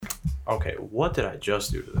Okay, what did I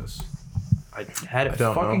just do to this? I had it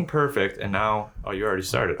fucking perfect, and now... Oh, you already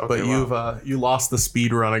started. Okay, but you lost the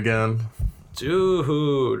speed run again.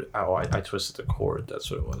 Dude. Oh, I twisted the cord.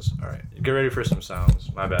 That's what it was. All right. Get ready for some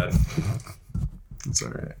sounds. My bad. It's all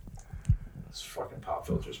right. This fucking pop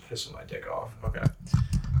filter's pissing my dick off. Okay.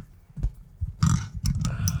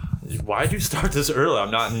 Why'd you start this early?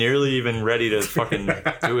 I'm not nearly even ready to fucking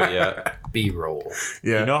do it yet. B-roll.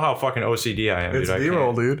 Yeah. You know how fucking OCD I am, It's dude.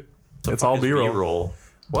 B-roll, dude. It's all B-roll. B-roll.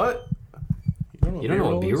 What? You don't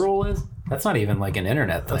know what B-roll is? That's not even like an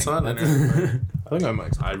internet thing. That's not an internet thing. I think I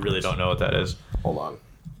might. I really don't know what that is. Hold on.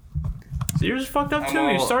 So you're just fucked up too.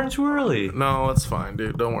 You're starting too early. No, it's fine,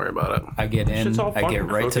 dude. Don't worry about it. I get in, I get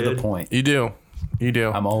right to the point. You do.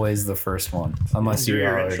 I'm always the first one, unless you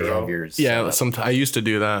already have yours. Yeah, I used to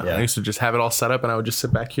do that. Yeah. I used to just have it all set up, and I would just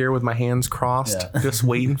sit back here with my hands crossed, just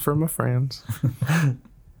waiting for my friends.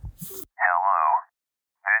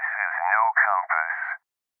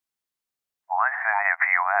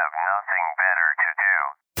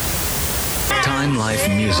 Time Life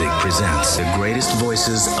Music presents the greatest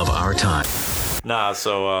voices of our time. Nah,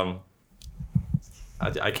 so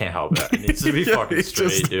I can't help it. It needs to be fucking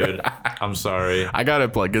straight, dude. I'm sorry. I got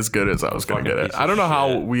it like as good as I was gonna get it. I don't know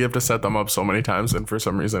how we have to set them up so many times, and for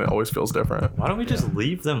some reason it always feels different. Why don't we just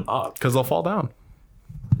leave them up? Because they'll fall down.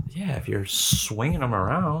 Yeah, if you're swinging them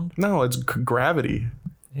around. No, it's gravity.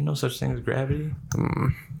 Ain't no such thing as gravity.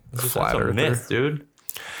 Flat That's a earther. myth, dude.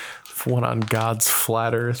 What on God's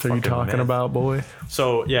flat earth are you talking about, boy?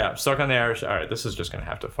 So yeah, stuck on the Irish. All right, this is just gonna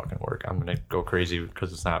have to fucking work. I'm gonna go crazy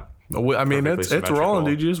because it's not. I mean, it's rolling,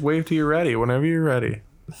 dude. You just wave till you're ready. Whenever you're ready.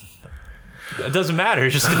 It doesn't matter. You're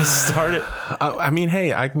just gonna start it. I mean,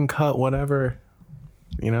 hey, I can cut whatever.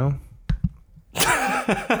 You know.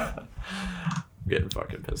 I'm getting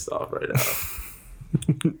fucking pissed off right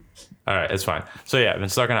now. All right, it's fine. So yeah, I've been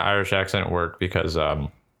stuck on an Irish accent at work because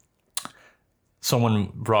someone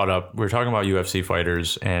brought up, we were talking about UFC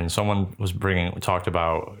fighters, and someone talked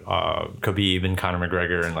about Khabib and Conor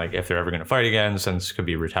McGregor and like if they're ever going to fight again since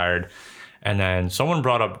Khabib retired. And then someone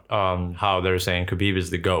brought up how they're saying Khabib is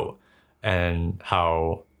the GOAT and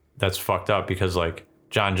how that's fucked up because like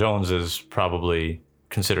John Jones is probably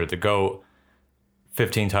considered the GOAT.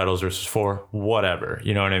 15 titles versus 4, whatever.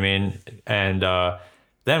 You know what I mean? And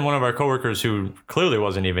then one of our coworkers who clearly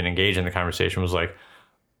wasn't even engaged in the conversation was like,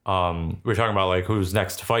 we were talking about like who's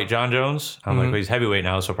next to fight John Jones. I'm like, well, he's heavyweight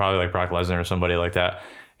now, so probably like Brock Lesnar or somebody like that.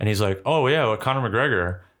 And he's like, oh yeah, well, Conor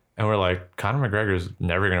McGregor. And we're like, Conor McGregor's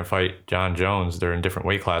never gonna fight John Jones. They're in different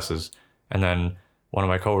weight classes. And then one of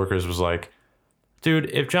my coworkers was like, dude,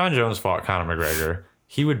 if John Jones fought Conor McGregor,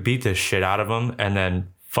 he would beat the shit out of him and then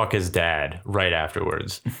fuck his dad right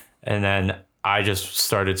afterwards. And then I just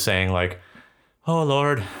started saying like, oh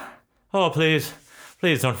Lord, oh please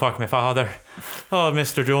don't fuck my father. Oh,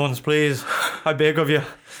 Mr. Jones, please, I beg of you.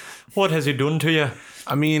 What has he done to you?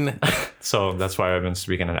 I mean, so that's why I've been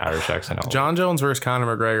speaking an Irish accent. John Jones versus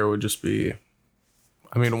Conor McGregor would just be,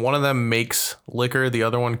 I mean, one of them makes liquor, the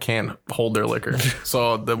other one can't hold their liquor.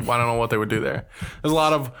 So I don't know what they would do there. There's a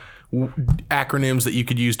lot of acronyms that you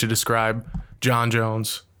could use to describe John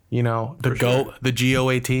Jones. You know, the GOAT, sure. The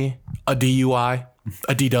GOAT, a DUI,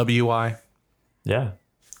 a DWI. Yeah.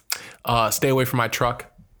 Stay away from my truck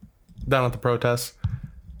down at the protests.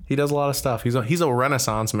 He does a lot of stuff. He's a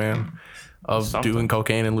renaissance man of doing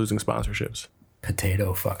cocaine and losing sponsorships.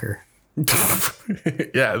 Potato fucker.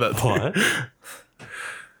 Yeah. What?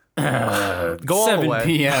 Go all 7 the way.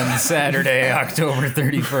 p.m. Saturday, October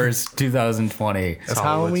 31st, 2020. It's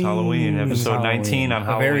Halloween. It's Halloween. Episode 19 on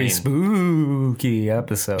Halloween. A very spooky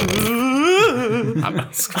episode.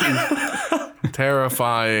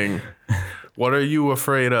 Terrifying. What are you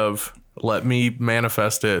afraid of? Let me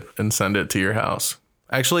manifest it and send it to your house.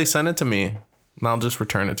 Actually, send it to me, and I'll just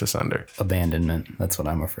return it to sender. Abandonment. That's what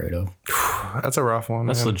I'm afraid of. That's a rough one.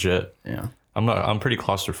 That's man. Legit. Yeah. I'm pretty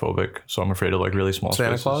claustrophobic, so I'm afraid of like really small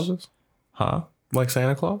Santa spaces. Clauses? Huh? Like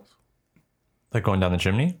Santa Claus? Like going down the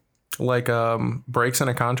chimney? Like breaks in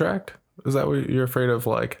a contract? Is that what you're afraid of,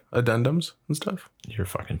 like addendums and stuff? You're a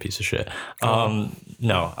fucking piece of shit.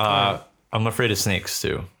 No. I'm afraid of snakes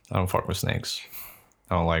too. I don't fuck with snakes.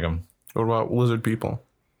 I don't like them. What about lizard people?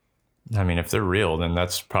 I mean, if they're real, then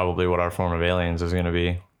that's probably what our form of aliens is going to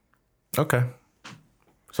be. Okay.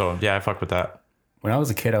 So, yeah, I fuck with that. When I was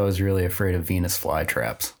a kid, I was really afraid of Venus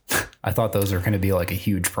flytraps. I thought those were going to be like a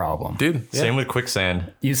huge problem. Dude, yeah. Same with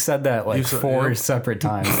quicksand. You said that like four separate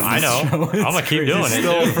times. I know. I'm going to keep doing it.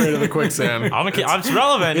 Still afraid of the quicksand. It's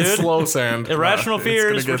relevant, dude. It's slow sand. Irrational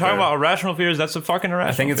fears. We're talking about irrational fears. That's a fucking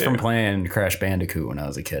irrational I think it's fear. from playing Crash Bandicoot when I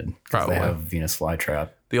was a kid. Probably. They have Venus flytrap.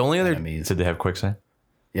 The only other... enemies. Did they have quicksand?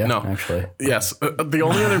 Yeah, No. actually. Yes. The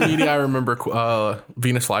only other media I remember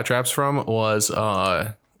Venus flytraps from was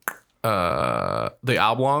the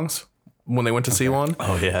Oblongs when they went to see one.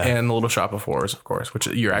 Oh, yeah. And the Little Shop of Horrors, of course, which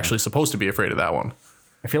you're actually supposed to be afraid of that one.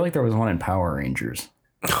 I feel like there was one in Power Rangers.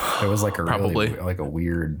 It was like a Probably. really, like a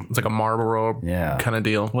weird. It's like a Marlboro Yeah. kind of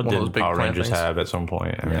deal. What One of those did big Power plant Rangers things. have at some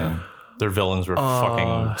point? I mean, Yeah. their villains were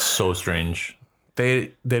fucking so strange.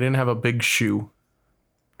 They didn't have a big shoe.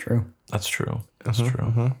 True. That's true. That's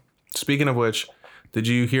true. Speaking of which, did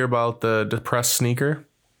you hear about the depressed sneaker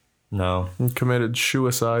No. who committed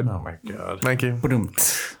suicide? Oh my god. Thank you. Ba-doom.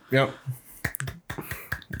 Yep.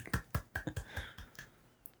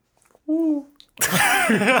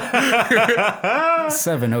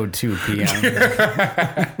 7:02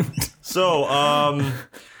 p.m. So,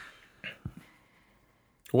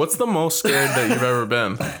 What's the most scared that you've ever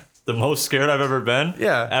been? the most scared I've ever been?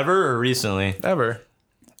 Yeah. Ever or recently? Ever.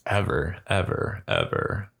 Ever.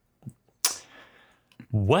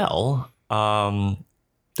 Well,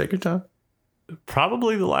 Take your time.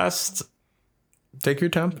 probably the last. Take your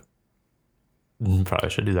time. Probably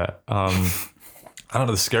should do that. I don't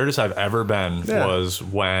know. The scariest I've ever been Yeah. was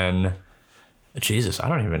when. Jesus, I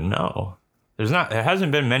don't even know. There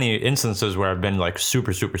hasn't been many instances where I've been like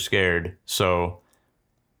super, super scared. So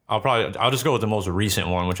I'll just go with the most recent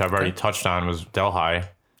one, which I've already touched on, was Delhi.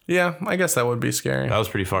 Yeah, I guess that would be scary. That was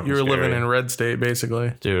pretty fucking You were scary. living in Red State,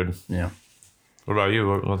 basically. Dude. Yeah. What about you?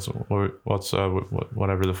 What's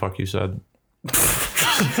whatever the fuck you said?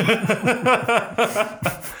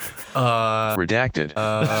 Redacted.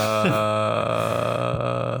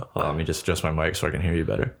 Hold on, let me just adjust my mic so I can hear you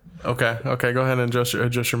better. Okay, go ahead and adjust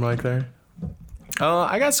your mic there.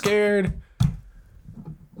 I got scared.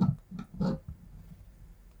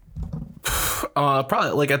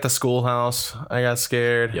 Probably like at the schoolhouse. I got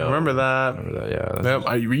scared. Yo. Remember that? Remember that? Yeah.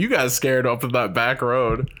 that's- Yep. You guys scared up at that back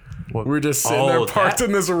road. We were just sitting there Oh, parked that-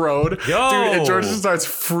 in this road. Yo. Dude, and George just starts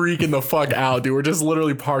freaking the fuck out, dude. We're just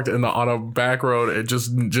literally parked on a back road and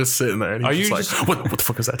just sitting there. And he's Are just you like, what the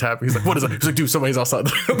fuck is that tapping? He's like, what is that? He's like, dude, somebody's outside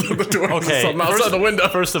the door. Okay, Something outside the window.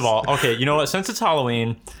 First of all, okay, you know what? Since it's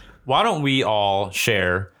Halloween, why don't we all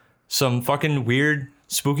share some fucking weird,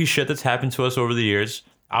 spooky shit that's happened to us over the years?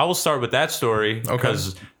 I will start with that story. Okay.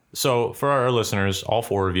 So for our listeners, all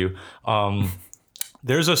four of you,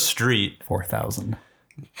 there's a street 4,000.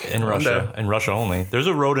 in Russia only. There's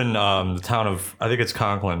a road in the town of, I think it's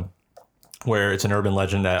Conklin, where it's an urban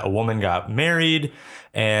legend that a woman got married,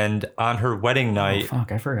 and on her wedding night,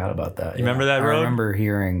 Fuck, I forgot about that. You remember that road? I remember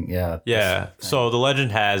hearing, yeah. yeah. So the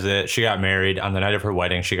legend has it, she got married on the night of her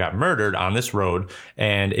wedding. She got murdered on this road.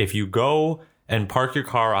 And if you go and park your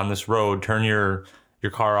car on this road, turn your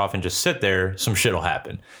car off and just sit there, some shit will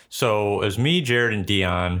happen. So it was me, Jared, and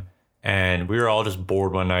Dion, and we were all just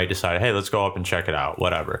bored one night, decided, hey, let's go up and check it out,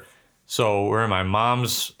 whatever. So we're in my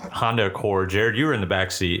mom's Honda Accord. Jared, you were in the back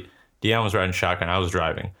seat. Dion was riding shotgun. I was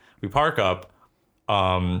driving. We park up.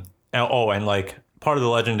 And like part of the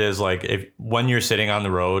legend is like when you're sitting on the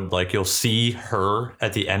road, like you'll see her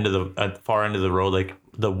at the end of at the far end of the road, like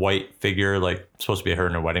the white figure, like supposed to be her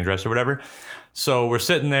in her wedding dress or whatever. So we're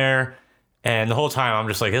sitting there, and the whole time I'm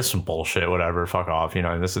just like, it's some bullshit, whatever, fuck off, you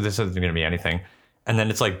know, this isn't gonna be anything. And then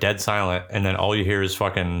it's like dead silent, and then all you hear is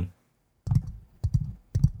fucking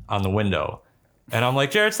on the window. And I'm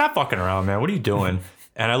like, Jared, stop fucking around, man. What are you doing?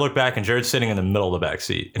 And I look back, and Jared's sitting in the middle of the back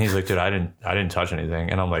seat, and he's like, dude, I didn't touch anything.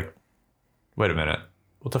 And I'm like, wait a minute,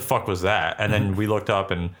 what the fuck was that? And then we looked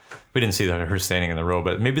up, and we didn't see her standing in the road,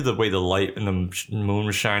 but maybe the way the light and the moon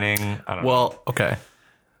was shining, I don't know. Well, okay.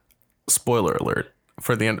 Spoiler alert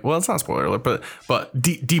for the end. Well, it's not spoiler alert, but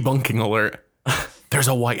debunking alert. There's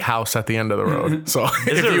a white house at the end of the road. So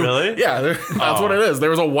Is there really? Yeah, that's what it is. There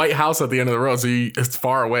was a white house at the end of the road, so it's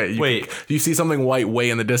far away. Wait. You see something white way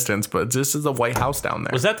in the distance, but this is a white house down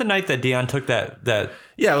there. Was that the night that Dion took that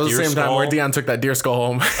Yeah, it was the deer same time where skull? Dion took that deer skull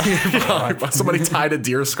home. Somebody tied a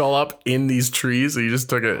deer skull up in these trees, so you just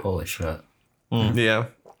took it. Holy shit. Yeah. Yeah,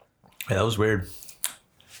 that was weird.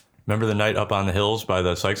 Remember the night up on the hills by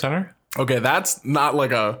the psych center? Okay, that's not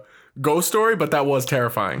like a ghost story, but that was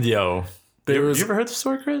terrifying. Yo. There You was ever heard the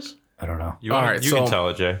story, Chris? I don't know. You, All wanna- right, you so- can tell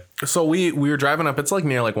it, Jay. So we were driving up. It's like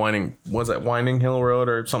near like Winding Hill Road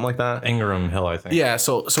or something like that. Ingram Hill, I think. Yeah.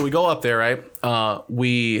 So we go up there, right?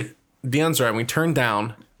 Dion's driving. We turn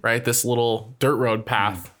down, right, this little dirt road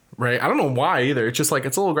path, right? I don't know why either. It's just like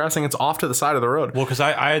it's a little grassing. It's off to the side of the road. Well, because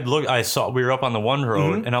I saw we were up on the one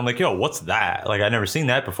road, and I'm like, yo, what's that? Like, I'd never seen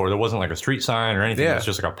that before. There wasn't like a street sign or anything. Yeah. It was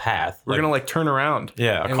just like a path. We're gonna like turn around.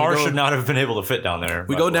 yeah, a And car we go- should not have been able to fit down there.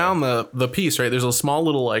 We go down the piece, right? There's a small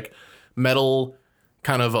little like metal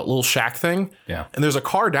kind of a little shack thing. Yeah. And there's a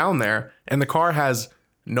car down there, and the car has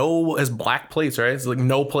No, has black plates, right? It's like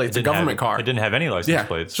no plates. A government car. It didn't have any license Yeah,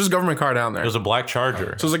 plates. it's just a government car down there. It was a black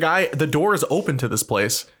Charger. So there's a guy, the door is open to this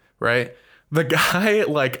place, right? The guy,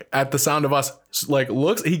 like, at the sound of us, like,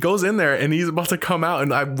 looks, he goes in there and he's about to come out.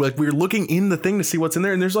 And we're looking in the thing to see what's in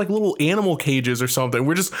there. And there's like little animal cages or something.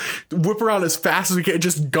 We're just whip around as fast as we can,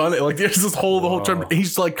 just gun it. Like, there's this whole, the whole time.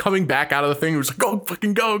 He's like coming back out of the thing. We're just like, go,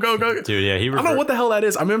 fucking go. Dude, yeah. I don't know what the hell that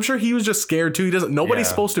is. I mean, I'm sure he was just scared too. Nobody's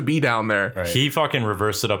supposed to be down there. Right. He fucking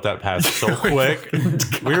reversed it up that path so quick.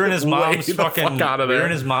 We were in his mom's the fuck fucking. out of We were there.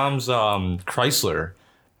 in his mom's Chrysler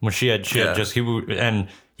when she had just and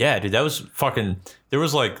yeah, dude, that was fucking. There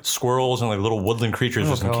was like squirrels and like little woodland creatures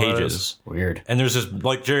just in know what that cages. Weird. And there's this,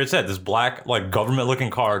 like Jared said, this black like government looking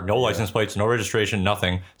car, no license plates, no registration,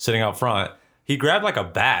 nothing, sitting out front. He grabbed like a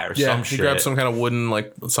bat or some He shit. grabbed some kind of wooden,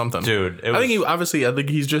 like, something. Dude, I think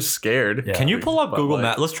he's just scared. Yeah. Can you pull up Google like-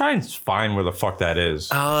 Maps? Let's try and find where the fuck that is.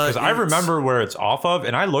 Because I remember where it's off of,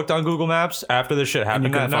 and I looked on Google Maps after this shit happened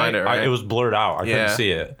that couldn't night. find it, right? It was blurred out. I Yeah. couldn't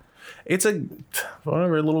see it. It's a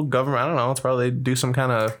whatever little government. I don't know. It's probably they do some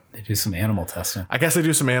kind of. They do some animal testing. I guess they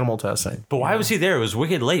do some animal testing. But why was he there? It was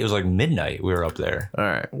wicked late. It was like midnight. We were up there. All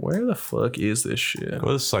right, where the fuck is this shit? Go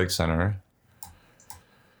to the psych center.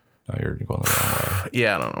 No, you're going the wrong way.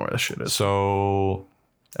 Yeah, I don't know where this shit is. So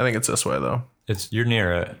I think it's this way though. you're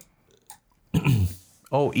near it.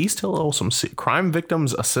 Oh, East Hill Folsom Crime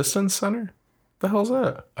Victims Assistance Center. The hell's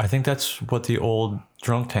that? I think that's what the old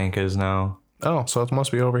drunk tank is now. Oh, so it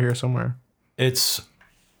must be over here somewhere. It's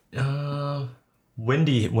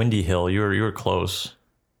Windy Hill. You were close.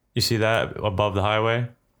 You see that above the highway?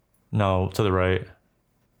 No, to the right.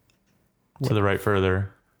 To the right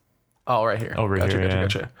further. Oh, right here. Over here, yeah.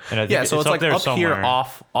 Gotcha. And I think Yeah, so it's up like there up here, somewhere.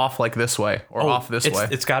 off like this way, or off this way.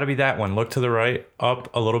 It's got to be that one. Look to the right,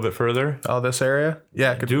 up a little bit further. Oh, this area.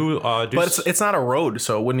 Yeah, it could, Do but it's not a road,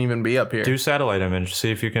 so it wouldn't even be up here. do satellite image.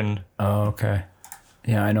 See if you can. Oh, okay.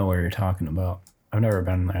 Yeah, I know where you're talking about. I've never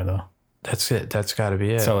been there though. That's it. That's got to be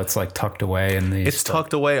it. So it's like tucked away in these. It's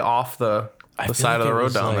tucked away off the feel side like of the it road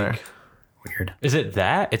was down there. like- Weird. Is it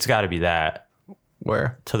that? It's got to be that.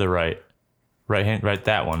 Where? To the right. Right hand. Right.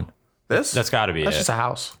 That one. This? That's got to be That's it. just a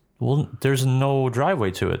house. Well, there's no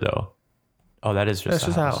driveway to it though. Oh, that is just. That's a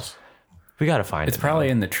just a house. house. We got to find It's it. probably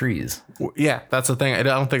in the trees. Yeah, that's the thing. I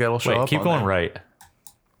don't think it'll show Wait, up. keep on going there. right.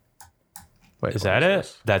 Wait, Is what that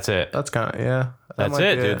this? it? That's it. That's kind of yeah. That That's might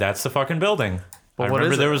it, be dude. That's the fucking building. I what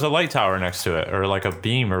remember is there it? was a light tower next to it, or like a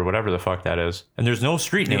beam, or whatever the fuck that is. And there's no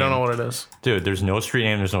street name. You don't know what it is. Dude, there's no street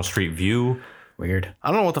name. There's no street view. Weird. I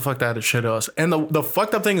don't know what the fuck that shit is. And the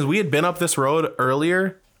fucked up thing is we had been up this road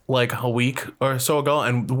earlier, like a week or so ago,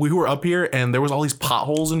 and we were up here and there was all these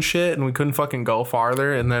potholes and shit, and we couldn't fucking go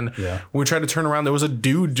farther. And then when we tried to turn around, there was a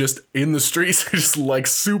dude just in the streets, who just like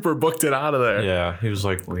super booked it out of there. Yeah, he was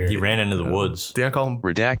like, he ran into the woods. Dan call him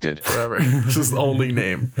Redacted. forever. It's his only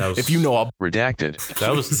name. was- If you know, Redacted.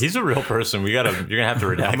 He's a real person. You're gonna have to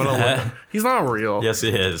redact that. he's not real. Yes, he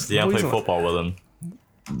is. Yeah, I he's played not. football with him.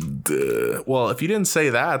 Well, if you didn't say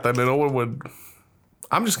that, then no one would.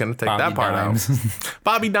 I'm just gonna take that part out.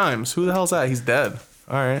 Bobby Dimes. Who the hell's that? He's dead.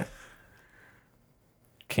 All right.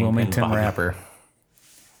 Kingpin Wilmington Bobby. rapper.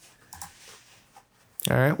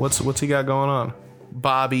 All right. What's he got going on?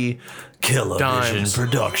 Bobby Killer Dimes. Vision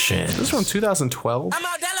Productions. This is from 2012. I'm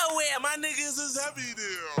out Delaware, my niggas is heavy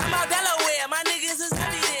there. I'm out Delaware, my niggas is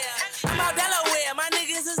heavy there. I'm out Delaware, my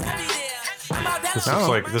niggas is heavy there. I'm out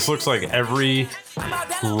Delaware. This looks like every I'm out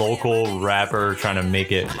Delaware, local rapper trying to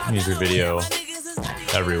make it music video my niggas is heavy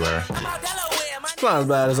there. everywhere. I'm out Delaware, my It's not as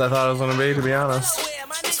bad as I thought it was gonna be, to be honest. Delaware,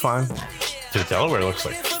 my It's niggas fine. is heavy there. Dude, Delaware looks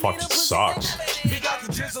like fucking sucks. We got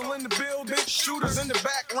the jizzle in the building, shooters in the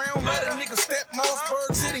background. Let a nigga step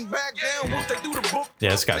Mossberg sitting back down. Once they do the book, Yeah,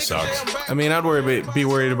 this guy sucks. I mean, I'd be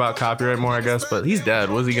worried about copyright more, I guess, but he's dead.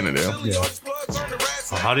 What's he gonna do? Yeah.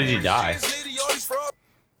 How did he die?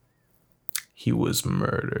 He was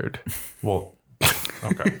murdered. Well,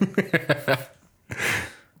 okay.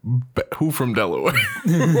 Who from Delaware?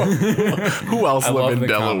 Who else I live love in the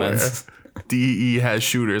Delaware? comments. DE has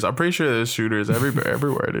shooters. I'm pretty sure there's shooters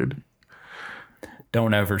everywhere, dude.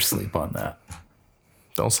 Don't ever sleep on that.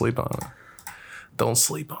 Don't sleep on it. Don't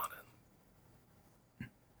sleep on it.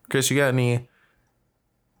 Chris, you got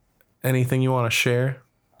anything you want to share?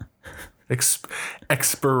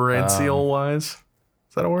 Experiential wise?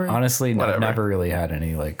 Is that a word? Honestly, Whatever. never really had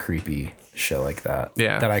any like creepy shit like that.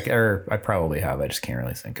 Yeah. That I probably have. I just can't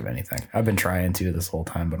really think of anything. I've been trying to this whole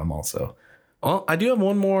time, but I'm also Well, I do have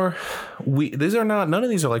one more. These are not. None of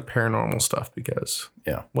these are like paranormal stuff because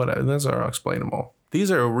yeah. whatever. These are explainable.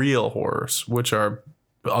 These are real horrors, which are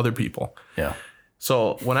other people. Yeah.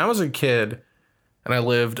 So when I was a kid, and I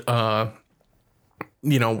lived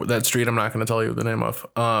that street I'm not going to tell you the name of.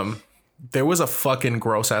 There was a fucking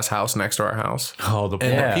gross ass house next to our house. Oh, the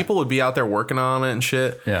And people would be out there working on it and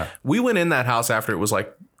shit. Yeah. We went in that house after it was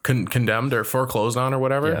like condemned or foreclosed on or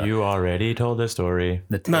whatever. Yeah. You already told this story.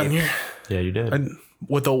 The tape. Not in here. Yeah, you did.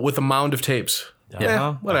 With a mound of tapes.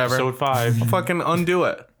 Yeah, whatever. Episode 5. I'll fucking undo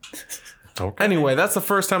it. Okay. Anyway, that's the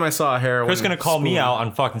first time I saw a heroin. Chris gonna call me out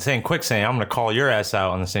on fucking saying quicksand. I'm gonna call your ass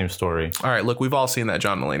out on the same story. All right, look, we've all seen that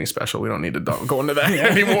John Mulaney special. We don't need to go into that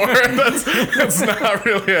anymore. That's not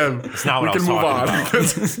really him. It's not what I was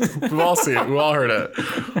talking about. We've all seen it. We've all heard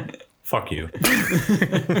it. Fuck you.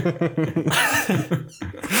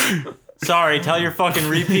 Sorry, tell your fucking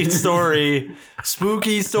repeat story.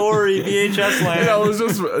 Spooky story, VHS land. Yeah, it was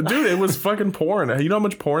just, dude, it was fucking porn. You know how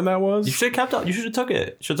much porn that was? You should have kept up. You should have took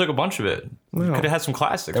it. Should have took a bunch of it. You could have had some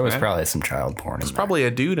classics. There was man. probably some child porn in there. Probably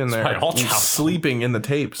a dude in there probably all child sleeping in the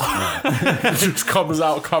tapes. Just comes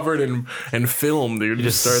out covered in film, dude. He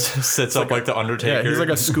just starts sits up like the Undertaker. Yeah, he's like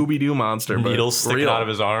a Scooby-Doo monster. But needles sticking real. out of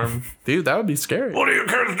his arm. Dude, that would be scary. What are you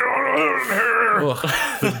kids doing here? Ugh,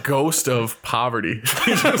 the ghost of poverty.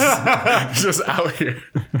 just out here.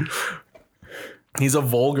 He's a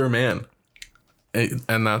vulgar man.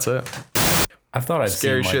 And that's it. I thought I'd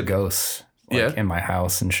Scary seen like shit. ghosts in my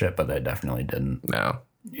house and shit, but I definitely didn't. No.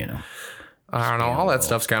 I don't know. All that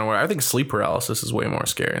stuff's kind of weird. I think sleep paralysis is way more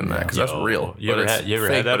scary than that because that's real. You ever had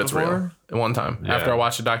that but it's before? real. One time Yeah. after I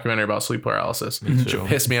watched a documentary about sleep paralysis, it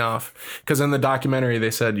pissed me off because in the documentary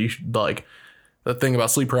they said you should like. The thing about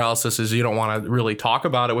sleep paralysis is you don't want to really talk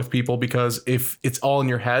about it with people because if it's all in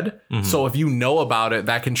your head, so if you know about it,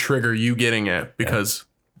 that can trigger you getting it because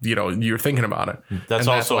you're thinking about it. That's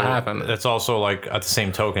And also what happened. That's also like at the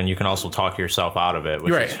same token, you can also talk yourself out of it,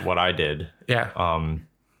 which Right. is what I did. Yeah.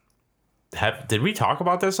 Did we talk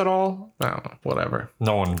about this at all? I don't know. Whatever.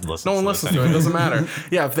 No one listens. No one to listens this to it. It doesn't matter.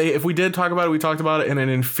 Yeah, if we did talk about it, we talked about it in an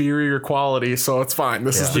inferior quality, so it's fine.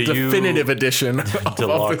 This is the Do you- definitive edition of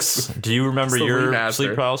Deluxe. this. Do you remember It's the your remaster.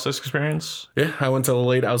 sleep paralysis experience? Yeah, I went to the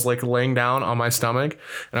late. I was like laying down on my stomach,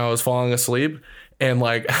 and I was falling asleep. And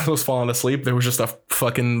like as I was falling asleep, there was just a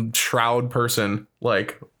fucking shroud person,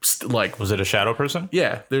 like Was it a shadow person?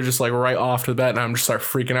 yeah, they're just like right off to the bed, and I'm just start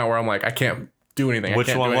freaking out. Where I'm like, I can't do anything. Which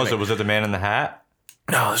I can't one do was it? anything. Was it the man in the hat?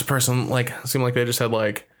 No, this person like seemed like they just had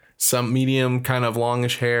like some medium kind of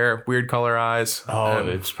longish hair, weird color eyes. Oh, and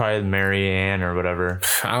it's probably Mary Ann or whatever.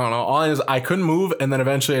 I don't know. All I know is I couldn't move, and then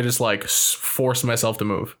eventually I just like forced myself to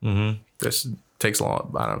move. Mm-hmm. This takes a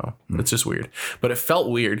long. I don't know. It's just weird, but it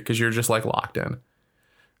felt weird because you're just like locked in.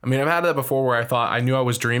 I mean, I've had that before where I thought I knew I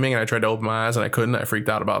was dreaming and I tried to open my eyes and I couldn't. I freaked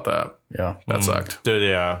out about that. Yeah. That sucked. Dude,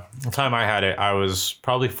 yeah. The time I had it, I was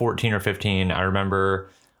probably 14 or 15. I remember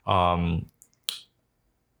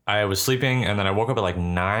I was sleeping and then I woke up at like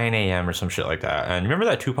 9 a.m. or some shit like that. And remember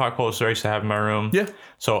that Tupac poster I used to have in my room? Yeah.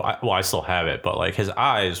 So, I still have it, but like his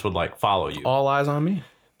eyes would like follow you. All eyes on me.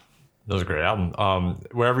 That was a great album.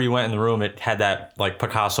 Wherever you went in the room, it had that like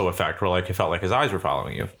Picasso effect where like it felt like his eyes were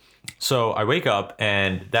following you. So I wake up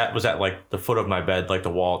and that was at like the foot of my bed, like the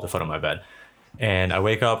wall at the foot of my bed. And I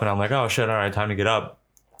wake up and I'm like, oh shit, all right, time to get up.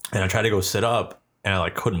 And I tried to go sit up and I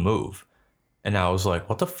like couldn't move. And I was like,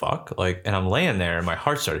 what the fuck? Like, and I'm laying there and my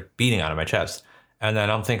heart started beating out of my chest. And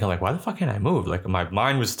then I'm thinking like, why the fuck can't I move? Like my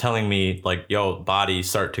mind was telling me like, yo, body,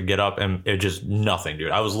 start to get up. And it just nothing,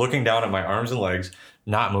 dude. I was looking down at my arms and legs,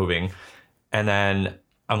 not moving. And then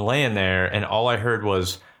I'm laying there and all I heard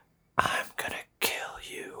was, I'm gonna kill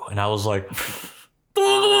you. And I was like,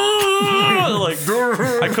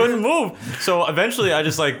 I couldn't move. So eventually I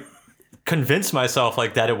just like convinced myself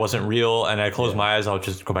like that it wasn't real. And I closed my eyes. I'll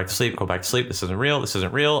just go back to sleep. This isn't real. This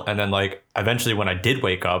isn't real. And then like eventually when I did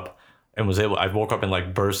wake up and I woke up and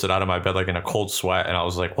like bursted out of my bed like in a cold sweat. And I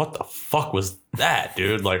was like, what the fuck was that,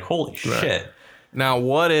 dude? Like, holy shit. Now,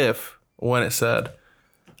 what if when it said,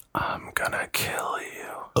 I'm gonna kill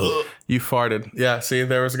you, you farted? Yeah, see,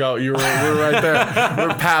 there was go. We were right there.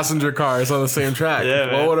 We're passenger cars on the same track. Yeah,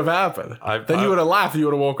 what man. would have happened? Then you would have laughed. You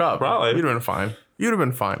would have woke up. Probably. You'd have been fine. You'd have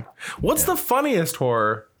been fine. What's the funniest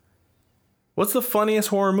horror? What's the funniest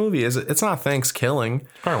horror movie? It's not Thanksgiving.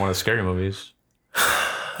 Probably one of the scary movies.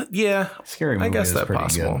 Yeah, Scary Movie I guess is that's pretty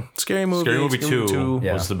possible. good. Scary movie. Scary Movie 2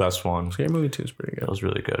 Yeah. was the best one. Scary movie 2 is pretty That good. was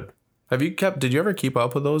really good. Did you ever keep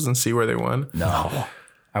up with those and see where they went? No.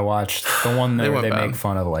 I watched the one that went they bad. make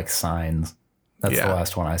fun of like Signs. That's Yeah. the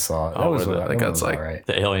last one I saw. I think that's like- right.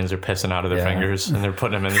 The aliens are pissing out of their Yeah. fingers and they're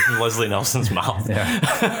putting them in Leslie Nelson's mouth. Yeah.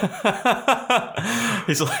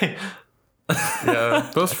 He's like, Yeah,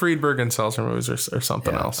 those Friedberg and Seltzer movies are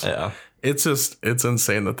something else. yeah. It's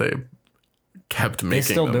insane that they kept making They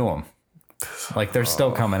still them. do them. Like they're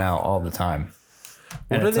still coming out all the time.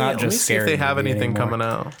 And What it's are they- not let me just see if scary they have movie anything anymore. coming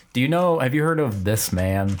out. Do you know? Have you heard of This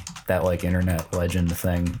Man? That like internet legend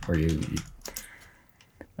thing where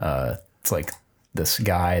it's like this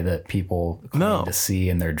guy that people claim No. to see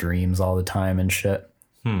in their dreams all the time and shit.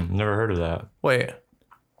 Never heard of that. Wait.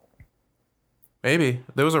 Maybe.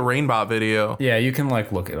 There was a Rainbot video. Yeah, you can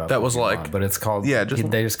like look it up. That if was you like- want, but it's called. Yeah, just-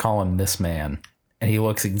 they just call him This Man, and he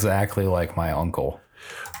looks exactly like my uncle.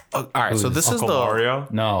 All right, so this Uncle is the Mario?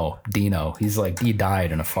 No, Dino. He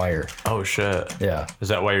died in a fire. Oh shit. Yeah. Is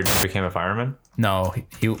that why you became a fireman? No,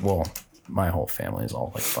 well, my whole family is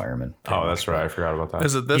all like firemen. Oh, that's right. I forgot about that.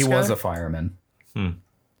 Is it this He guy? was a fireman.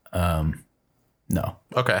 No.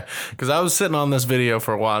 Okay, because I was sitting on this video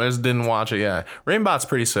for a while. I just didn't watch it yet. Rainbot's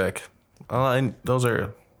pretty sick.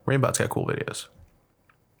 Rainbot's got cool videos.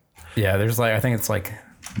 Yeah, there's like I think it's like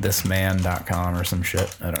thisman.com or some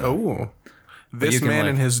shit. I don't know. Oh, this you can, man like-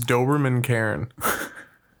 and his Doberman Karen.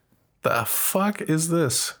 The fuck is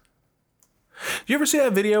this? Do you ever see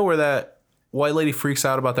that video where that white lady freaks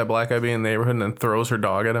out about that black guy being in the neighborhood and then throws her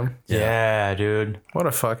dog at him? Yeah, dude. What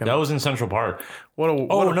a fucking That was in Central Park. what a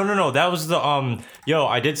Oh, what a, no. That was the yo,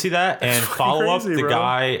 I did see that and follow up crazy, the bro.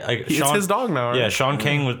 guy like It's his dog now, right? Yeah, Sean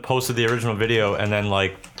King posted the original video and then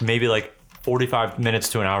like maybe like 45 minutes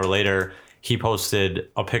to an hour later, he posted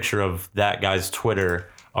a picture of that guy's Twitter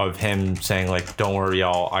of him saying like, "Don't worry,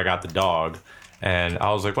 y'all, I got the dog." And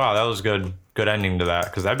I was like, "Wow, that was good ending to that,"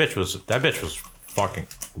 because that bitch was fucking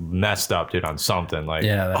messed up, dude, on something like.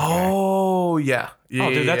 Yeah. That guy. Oh yeah. Yeah, Oh,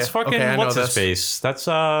 dude, yeah, that's yeah. fucking Okay, I know what's his this. face? That's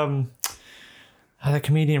that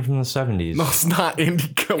comedian from the 70s. No, it's not Andy.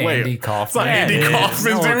 Wait, Andy it's Kaufman. not Andy it is.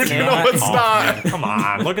 Kaufman, No, dude. it's No, not. it's not. Come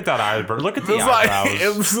on, look at that eyebrow. Look at the It's like, eyebrows.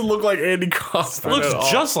 it doesn't look like Andy Kaufman. Looks at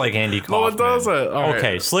all. just like Andy Kaufman. No, it doesn't. All right.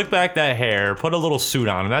 Okay, slick back that hair, put a little suit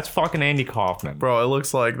on him. That's fucking Andy Kaufman. Bro, it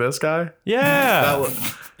looks like this guy. Yeah.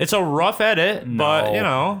 It's a rough edit, but you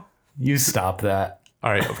know. You stop that.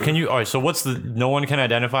 All right, all right, so what's no one can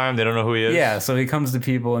identify him? They don't know who he is? Yeah, so he comes to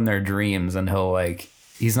people in their dreams and he'll like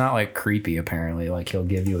he's not like creepy apparently. Like he'll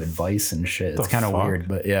give you advice and shit. It's kind of fuck? weird,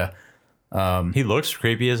 but yeah. He looks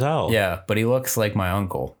creepy as hell. Yeah, but he looks like my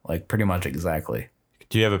uncle, like pretty much exactly.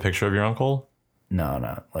 Do you have a picture of your uncle? No,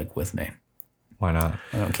 not like with me. Why not?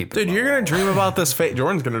 I don't keep. Dude, you're gonna dream about this face.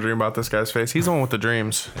 Jordan's gonna dream about this guy's face. He's the one with the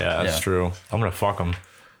dreams. Yeah, that's Yeah. true. I'm gonna fuck him.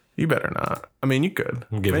 You better not. I mean, you could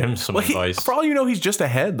Give him some advice. For all you know, he's just a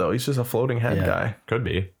head though. He's just a floating head Yeah. guy. Could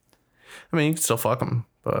be. I mean, you can still fuck him,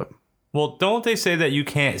 but Well, don't they say that you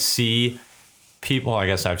can't see people? I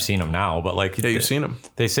guess I've seen them now, but like yeah, you've seen him.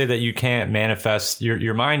 They say that you can't manifest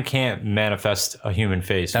your mind can't manifest a human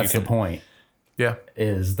face. That's you the can, point. Yeah.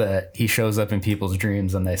 Is that he shows up in people's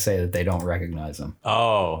dreams and they say that they don't recognize him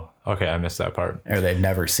Oh, okay, I missed that part. or they've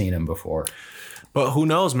never seen him before. But who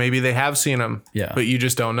knows? Maybe they have seen him. Yeah. But you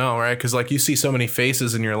just don't know, right? Because like you see so many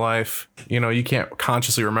faces in your life, you know, you can't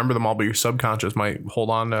consciously remember them all, but your subconscious might hold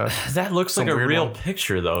on to. That looks like a weird real one.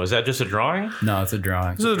 picture, though. Is that just a drawing? No, it's a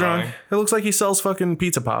drawing. This is a drawing. drawing. It looks like he sells fucking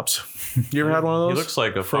pizza pops. You ever had one of those? He looks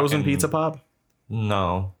like a frozen fucking- pizza pop.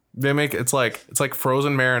 No. They make it's like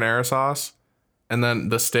frozen marinara sauce, and then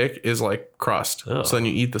the stick is like crust. Ugh. So then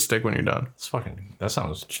you eat the stick when you're done. That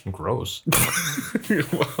sounds gross.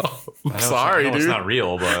 Well, I know sorry, I know dude. It's not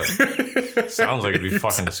real, but it sounds like it'd be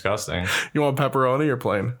fucking disgusting. You want pepperoni or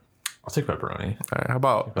plain? I'll take pepperoni. All right, how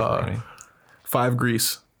about Pepperoni. 5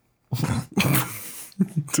 grease?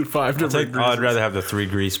 To 5 different greases. I'd rather have the 3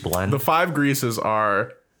 grease blend. The 5 greases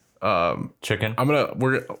are. Chicken.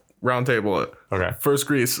 We're round table it. Okay. First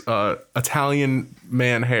grease, Italian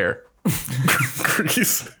man hair.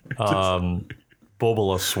 Grease.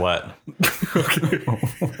 Bobola sweat.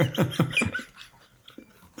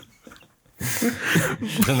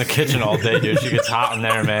 She's in the kitchen all day, dude. She gets hot in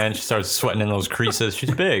there, man. She starts sweating in those creases. She's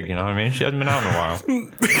big, you know what I mean? She hasn't been out in a while.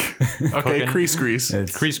 Okay, Cooking. crease grease.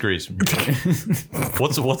 Crease grease.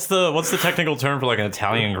 What's the technical term for like an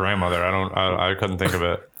Italian grandmother? I couldn't think of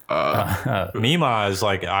it. Mima is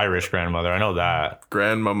like Irish grandmother. I know that.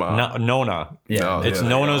 Grandmama. Nona. Yeah, It's yeah,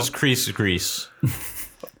 Nona's crease grease.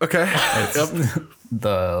 Okay. Yep.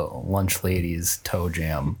 the lunch lady's toe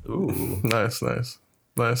jam, Nice.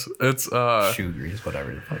 It's shoe grease,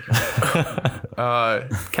 whatever the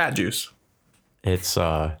fuck. cat juice. It's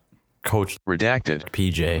Coach Redacted.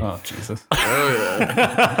 PJ. Oh Jesus!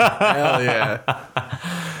 Hell yeah.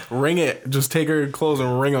 Ring it. Just take her clothes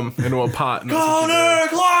and ring them into a pot. And that's what you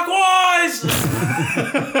do.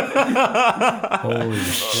 Clockwise! Holy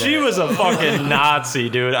shit. She was a fucking Nazi,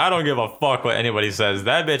 dude. I don't give a fuck what anybody says.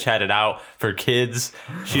 That bitch had it out for kids.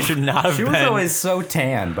 She should not have She been. was always so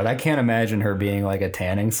tan, but I can't imagine her being like a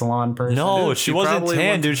tanning salon person. No, Dude, she she wasn't probably tan,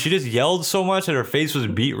 went- dude. She just yelled so much that her face was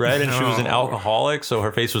beet red, and she was an alcoholic, so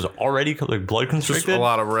her face was already like blood Just constricted. a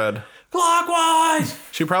lot of red. Clockwise!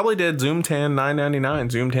 She probably did Zoom Tan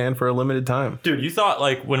 $9.99. Zoom Tan for a limited time. Dude, you thought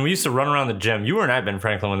like when we used to run around the gym, you were and I, Ben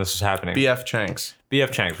Franklin, when this was happening. BF Chanks. BF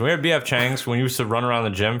Changs. When we were at BF Changs, when we used to run around the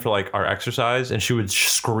gym for like our exercise, and she would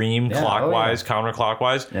scream Yeah, clockwise,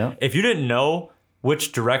 counterclockwise. Yeah. If you didn't know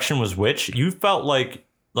which direction was which, you felt like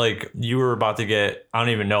you were about to get, I don't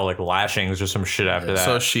even know, like lashings or some shit after that.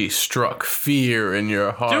 So she struck fear in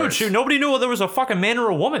your heart. Dude, nobody knew there was a fucking man or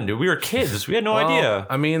a woman, dude. We were kids. We had no Well, idea.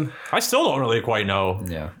 I mean, I still don't really quite know.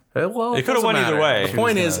 Yeah. well, It coulda doesn't went either matter. way. The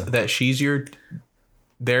point is that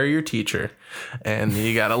they're your teacher, and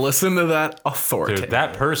you gotta listen to that authority. Dude,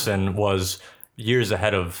 that person was years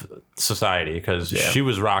ahead of society because she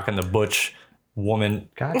was rocking the butch woman.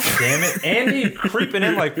 God damn it. Andy creeping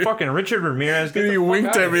in like fucking Richard Ramirez. Get the He fuck winked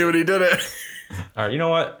outta at me here. when he did it. All right, you know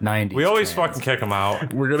what? 90s We always trans. fucking kick him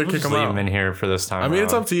out. We're gonna We'll kick just him leave out. him in here for this time. I mean,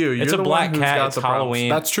 it's around. up to you. It's You're a the black one who's cat. got It's the problems. Halloween.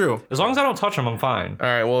 That's true. As long as I don't touch him, I'm fine. All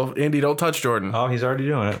right, well, Andy, don't touch Jordan. Oh, he's already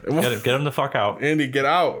doing it. Get him the fuck out. Andy, get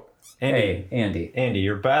out. Hey, Andy. Andy,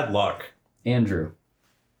 you're bad luck. Andrew.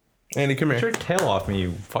 Andy, come Get here. your tail off me,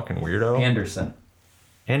 you fucking weirdo. Anderson.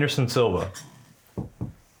 Anderson Silva.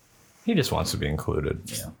 He just wants to be included.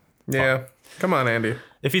 Yeah. Yeah, come on, Andy.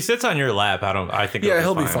 If he sits on your lap, I think Yeah,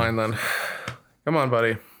 it'll he'll be fine then. Come on,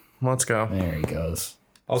 buddy. Let's go. There he goes.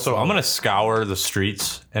 Also, I'm gonna scour the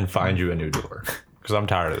streets and find you a new door because I'm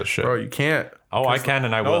tired of this shit. Bro, you can't. Oh, I can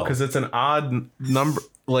and I No, will. because it's an odd number.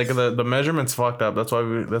 Like the measurement's fucked up. That's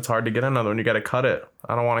why that's hard to get another one. You got to cut it.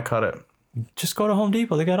 I don't want to cut it. Just go to Home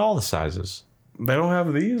Depot. They got all the sizes. They don't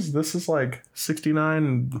have these. This is like 69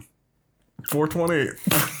 and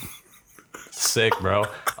 428. Sick, bro.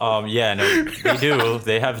 Yeah, no, they do.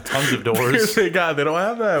 They have tons of doors. They don't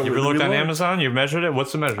have that. You ever looked on Amazon? You measured it?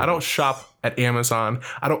 What's the measurement? I don't shop at Amazon.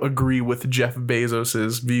 I don't agree with Jeff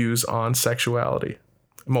Bezos's views on sexuality.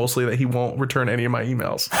 Mostly that he won't return any of my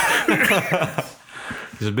emails.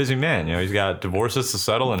 He's a busy man. You know, he's got divorces to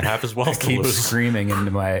settle and half his wealth to Keep lose. screaming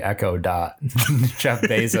into my Echo Dot. Jeff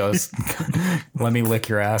Bezos, let me lick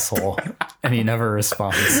your asshole. And he never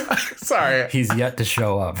responds. Sorry, He's yet to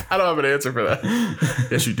show up. I don't have an answer for that.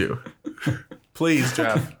 Yes, you do. Please,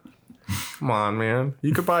 Jeff. Come on, man.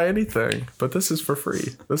 You could buy anything, but this is for free.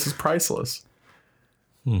 This is priceless.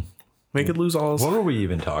 Make it lose all his... What were we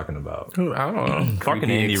even talking about? I don't know. Fucking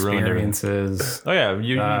Creepy Andy ruined everything. experiences. Oh yeah,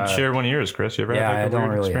 you share one of yours, Chris. You ever Yeah, had I like a don't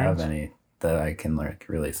weird really experience? have any that I can like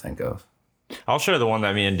really think of. I'll share the one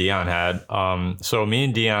that me and Dion had. So me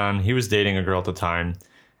and Dion, he was dating a girl at the time,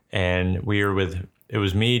 and we were with. It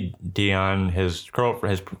was me, Dion, his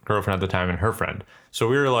girlfriend at the time, and her friend. So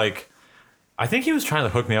we were like, I think he was trying to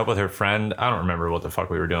hook me up with her friend. I don't remember what the fuck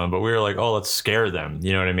we were doing, but we were like, oh, let's scare them.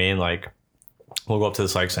 You know what I mean? Like, we'll go up to the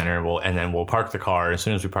psych center, and then we'll park the car. As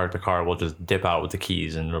soon as we park the car, we'll just dip out with the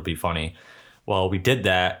keys, and it'll be funny. Well, we did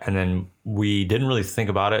that, and then we didn't really think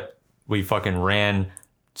about it. We fucking ran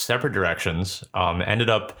separate directions. Ended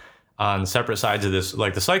up on separate sides of this.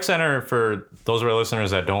 Like the psych center, for those of our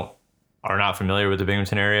listeners that are not familiar with the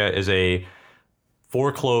Binghamton area, is a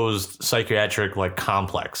foreclosed psychiatric like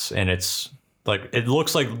complex, and it's like it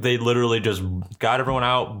looks like they literally just got everyone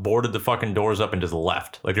out, boarded the fucking doors up, and just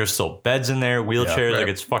left. Like there's still beds in there, wheelchairs. Like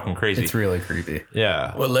it's fucking crazy. It's really creepy.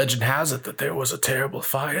 Yeah. Well, legend has it that there was a terrible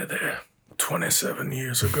fire there 27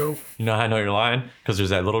 years ago. You know how I know you're lying? Because there's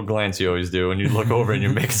that little glance you always do when you look over and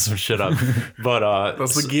you're making some shit up. But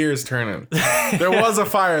That's the gears turning. There was a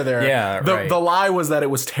fire there. Yeah, right. The lie was that it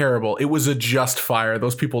was terrible. It was a just fire.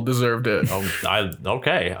 Those people deserved it.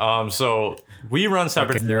 okay. So we run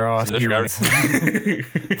separate. They're all This heroes. guy-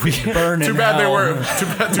 Burn in Too bad they hell. weren't.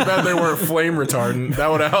 Too bad they weren't flame retardant. That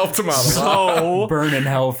would have helped them out a lot. So Burn in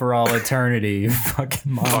hell for all eternity, you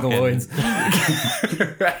fucking mongoloids.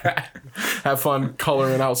 Have fun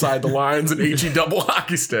coloring outside the lines and HE double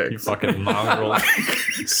hockey sticks. fucking mongrel.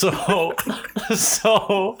 So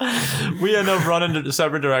we end up running to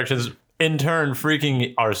separate directions, in turn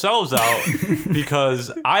freaking ourselves out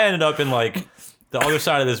because I ended up in like the other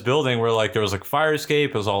side of this building where like there was like fire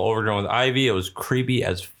escape. It was all overgrown with ivy. It was creepy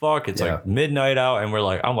as fuck. It's Yeah. like midnight out, and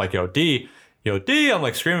I'm like, yo, D. I'm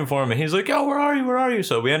like screaming for him, and he's like, yo, where are you?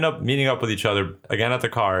 So we end up meeting up with each other again at the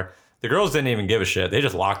car. The girls didn't even give a shit. They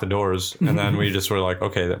just locked the doors, and then we just were like,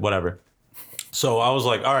 okay, whatever. So I was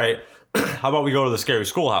like, all right, how about we go to the scary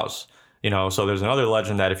schoolhouse? So there's another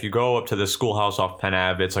legend that if you go up to this schoolhouse off Penn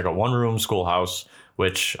Ave, it's like a 1-room schoolhouse,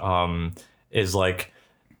 which is like,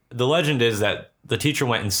 the legend is that the teacher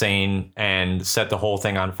went insane and set the whole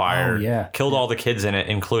thing on fire. Oh, yeah. Killed all the kids in it,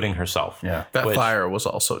 including herself. Yeah. That fire was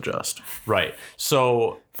also just. Right.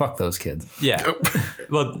 So Fuck those kids. yeah.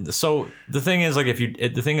 Well, so the thing is, like, if you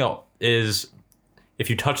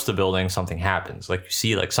touch the building, something happens. Like, you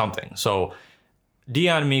see like something. So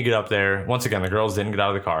Dion and me get up there. Once again, the girls didn't get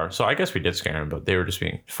out of the car. So I guess we did scare them, but they were just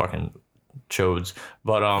being fucking chodes.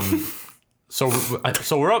 But so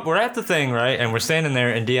we're at the thing, right? And we're standing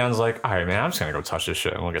there, and Dion's like, all right, man, I'm just gonna go touch this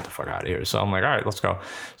shit and we'll get the fuck out of here. So I'm like, all right, let's go.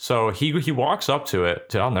 So he walks up to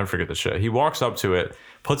it. I'll never forget this shit. He walks up to it,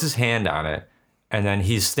 puts his hand on it, and then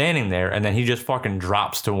he's standing there, and then he just fucking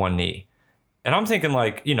drops to one knee. And I'm thinking,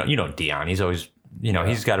 like, Dion, he's always,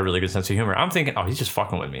 he's got a really good sense of humor. I'm thinking, oh, he's just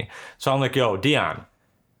fucking with me. So I'm like, yo, Dion,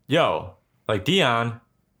 Dion.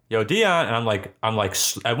 And I'm like,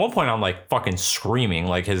 at one point I'm like fucking screaming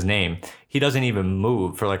like his name. He doesn't even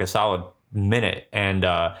move for like a solid minute. And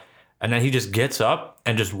then he just gets up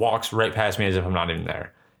and just walks right past me as if I'm not even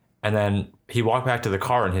there. And then he walked back to the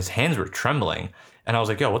car and his hands were trembling. And I was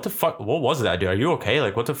like, yo, what the fuck? What was that, dude? Are you okay?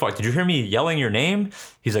 Like, what the fuck? Did you hear me yelling your name?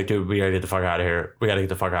 He's like, dude, we gotta get the fuck out of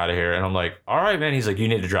here. And I'm like, all right, man. He's like, you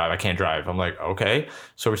need to drive. I can't drive. I'm like, okay.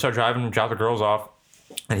 So we start driving, drop the girls off.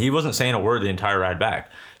 And he wasn't saying a word the entire ride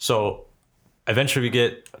back. So eventually we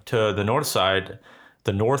get to the north side.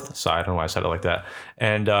 I don't know why I said it like that.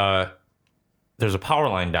 And there's a power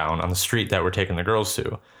line down on the street that we're taking the girls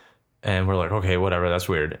to. And we're like, okay, whatever, that's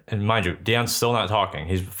weird. And mind you, Dion's still not talking.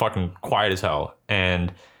 He's fucking quiet as hell.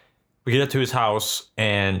 And we get up to his house,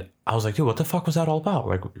 and I was like, dude, what the fuck was that all about?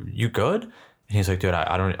 Like, you good? And he's like, dude,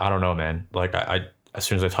 I don't know, man. Like, I as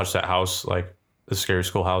soon as I touched that house, like the scary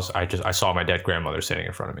schoolhouse, I saw my dead grandmother sitting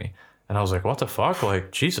in front of me. And I was like, what the fuck?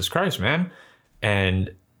 Like, Jesus Christ, man. And,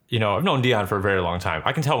 I've known Dion for a very long time.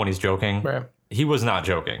 I can tell when he's joking. Right. He was not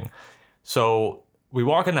joking. So we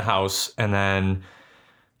walk in the house, and then,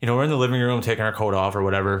 we're in the living room taking our coat off or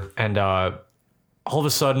whatever. And all of a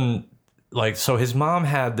sudden, like, so his mom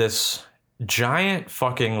had this giant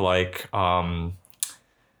fucking like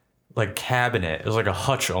cabinet. It was like a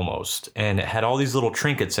hutch almost. And it had all these little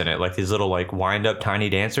trinkets in it, like these little like wind up tiny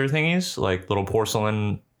dancer thingies, like little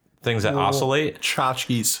porcelain things that oscillate.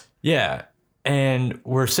 Tchotchkes. Yeah. And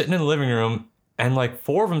we're sitting in the living room, and like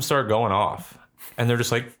 4 of them start going off. And they're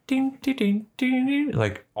just like, ding, ding, ding, ding, ding,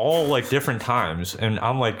 like all like different times. And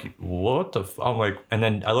I'm like, what the I'm like, and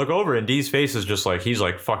then I look over, and D's face is just like, he's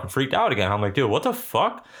like fucking freaked out again. I'm like, dude, what the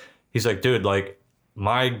fuck? He's like, dude, like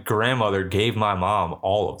my grandmother gave my mom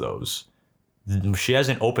all of those. She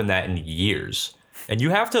hasn't opened that in years. And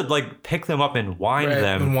you have to like pick them up and wind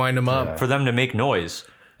them up for them to make noise.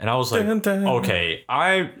 And I was like, Dun, dun. okay,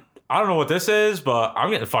 I don't know what this is, but I'm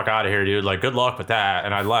getting the fuck out of here, dude. Like, good luck with that.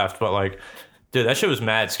 And I left, but like, dude, that shit was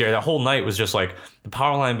mad scary. That whole night was just like the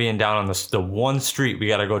power line being down on the one street we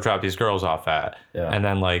got to go drop these girls off at. Yeah. And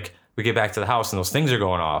then like we get back to the house and those things are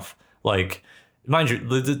going off. Like, mind you,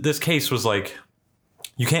 this case was like,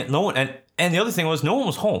 you can't, no one, and the other thing was no one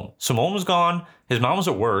was home. Simone was gone. His mom was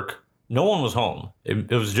at work. No one was home. It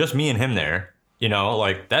was just me and him there.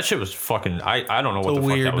 Like that shit was fucking, I don't know what the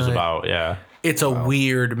fuck that was about. Yeah. It's a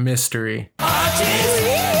weird mystery.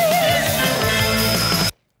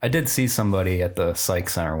 I did see somebody at the psych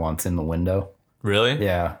center once in the window. Really?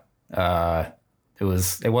 Yeah. It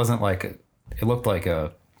wasn't like it looked like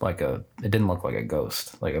it didn't look like a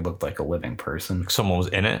ghost. Like it looked like a living person. Someone was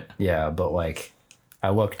in it? Yeah, but like I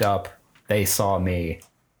looked up, they saw me,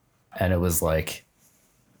 and it was like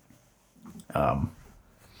I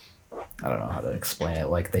don't know how to explain it.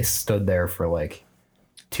 Like they stood there for like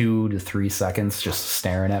 2 to 3 seconds just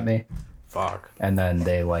staring at me. Fuck. And then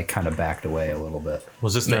they like kind of backed away a little bit.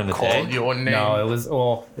 Was this during the day? Your name. No,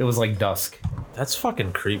 it was like dusk. That's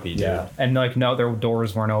fucking creepy, dude. Yeah. And like no, their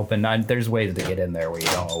doors weren't open. There's ways to get in there where you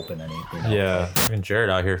don't open anything. Yeah. Fucking Jared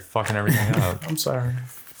out here fucking everything up. I'm sorry.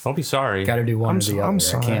 Don't be sorry. Got to do one or the other. I'm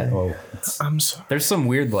sorry. I can't. I'm sorry. There's some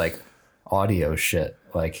weird like audio shit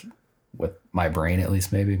like with my brain at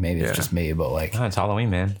least maybe it's just me, but like it's Halloween,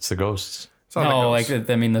 man. It's the ghosts. No, like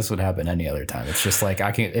I mean, this would happen any other time. It's just like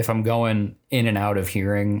I can if I'm going in and out of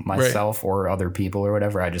hearing myself or other people or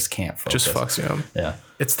whatever, I just can't focus. Just fucks you up. Yeah,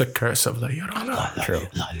 it's the curse of La Llorona. True.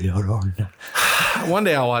 One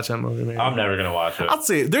day I'll watch that movie. Maybe. I'm never gonna watch it. I'll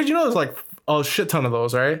see. There's like a shit ton of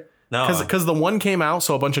those, right? No, because the one came out,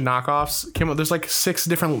 so a bunch of knockoffs came out. There's like 6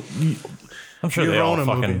 different. I'm sure they all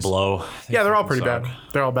fucking movies. blow. Yeah, they're all pretty bad.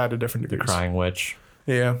 They're all bad to different degrees. The Crying Witch.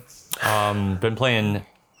 Yeah. Been playing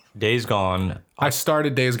Days Gone. I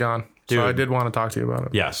started Days Gone, Dude. so I did want to talk to you about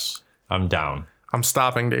it. Yes. I'm down. I'm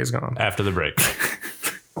stopping Days Gone. After the break.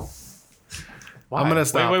 I'm gonna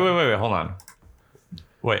stop. Wait. Hold on.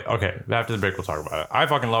 Wait. Okay. After the break, we'll talk about it. I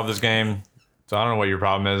fucking love this game. So I don't know what your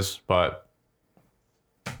problem is, but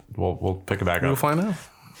we'll pick it back We'll up. find out.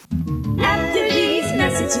 After these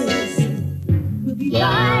messages, we'll be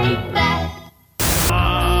right back.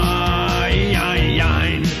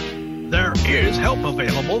 There is help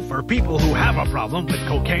available for people who have a problem with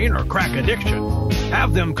cocaine or crack addiction.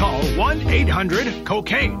 Have them call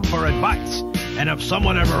 1-800-COCAINE for advice. And if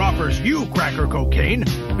someone ever offers you crack or cocaine,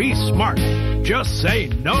 be smart. Just say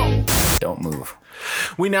no. Don't move.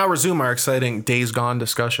 We now resume our exciting Days Gone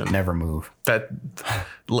discussion. Never move. Right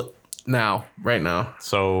now.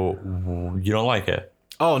 So you don't like it?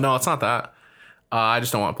 Oh, no, it's not that. I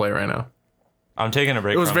just don't want to play it right now. I'm taking a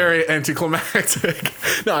break. It was from very anticlimactic.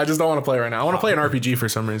 No, I just don't want to play it right now. I want to play an RPG for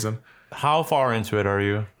some reason. How far into it are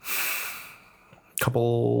you?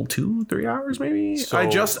 Couple 2-3 hours maybe. So- I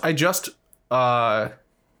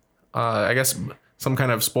guess some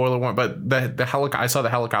kind of spoiler warning, but I saw the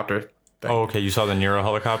helicopter thing. Oh, okay. You saw the Nero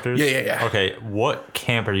helicopters? Yeah. Okay. What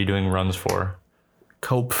camp are you doing runs for?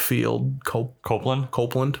 Copeland.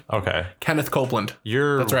 Okay. Kenneth Copeland.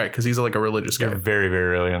 You're That's right, because he's like a religious guy. very,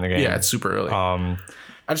 very early in the game. Yeah, it's super early. Um,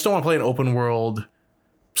 I just don't want to play an open world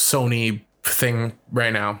Sony thing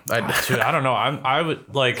right now. dude, I don't know. I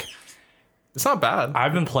would like. It's not bad.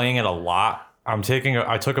 I've been playing it a lot. I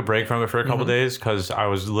took a break from it for a couple days because I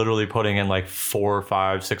was literally putting in like 4,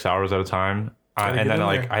 5, 6 hours at a time, and get then in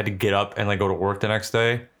like there. I had to get up and like go to work the next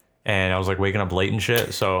day, and I was like waking up late and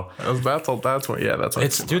shit. So That's what.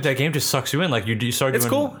 it's dude, that game just sucks you in. Like you start. It's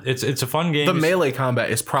doing, cool. It's a fun game. The melee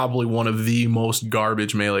combat is probably one of the most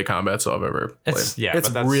garbage melee combats I've ever played. It's it's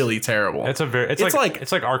but that's- really terrible. It's like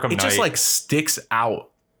Arkham Knight. It just like sticks out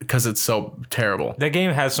because it's so terrible. That game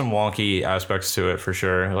has some wonky aspects to it for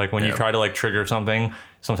sure. Like when you Yeah. try to like trigger something,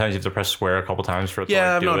 sometimes you have to press square a couple times for it to Yeah,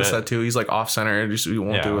 like, I've do noticed it. that too. He's like off center. He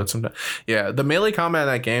won't do Yeah. it sometimes. Yeah, the melee combat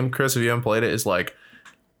in that game, Chris, if you haven't played it, is like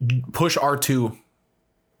push R2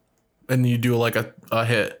 and you do like a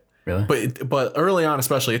hit. Really? But early on,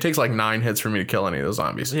 especially, it takes like 9 hits for me to kill any of those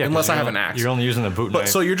zombies. Yeah, 'cause unless I you're have only- an axe. You're only using the boot But knife.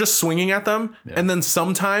 so you're just swinging at them, and then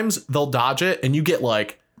sometimes they'll dodge it, and you get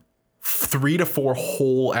like 3 to 4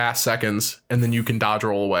 whole ass seconds, and then you can dodge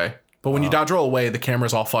roll away. But when you dodge roll away, the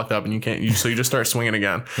camera's all fucked up, and you can't. So you just start swinging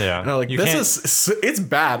again. Yeah. and I'm like, You it's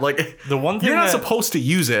bad. Like The one thing you're not that- supposed to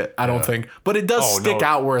use it, I don't think, but it does Oh, stick no.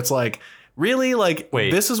 out where it's like, really, like Wait.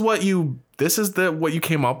 this is what you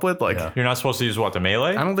came up with. Like You're not supposed to use what, the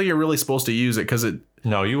melee? I don't think you're really supposed to use it because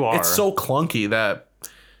No, you are. it's so clunky that.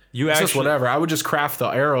 you It's actually just whatever. I would just craft the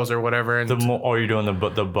arrows or whatever, and you're doing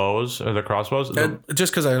the bows or the crossbows.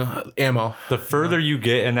 just because I ammo. The further you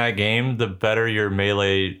get in that game, the better your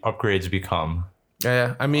melee upgrades become.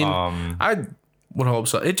 Yeah, I mean, I would hope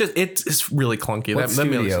so. It's really clunky. What that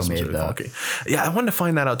melee studio system's made really that? clunky. Yeah, I wanted to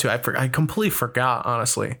find that out too. I completely forgot,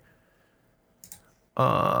 honestly.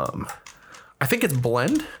 I think it's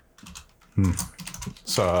Blend.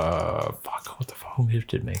 So fuck, what the fuck? Who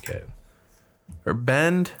did make it? Or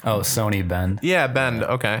Bend. Oh, Sony Bend. Yeah, Bend.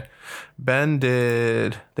 Okay. Bend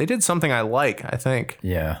did. They did something I like, I think.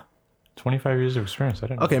 Yeah. 25 years of experience. I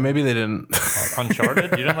didn't. Okay, maybe they didn't.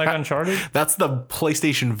 Uncharted. You didn't like Uncharted? That's the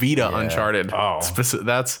PlayStation Vita Uncharted. Oh.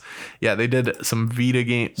 Yeah, they did some Vita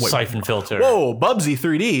game. Wait, Siphon filter. whoa, Bubsy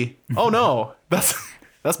 3D. Oh no, that's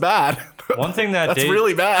bad. One thing that That's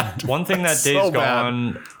really bad. One thing that That's Days so bad.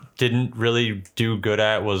 Gone didn't really do good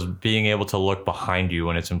at was being able to look behind you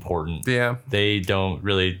when it's important. Yeah. They don't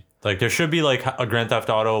really like. There should be like a Grand Theft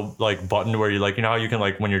Auto like button where you like, you know how you can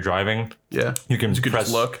like when you're driving, Yeah. you can could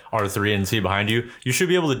press just look. R3 and see behind you. You should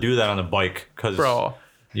be able to do that on the bike because Bro,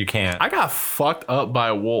 you can't. I got fucked up by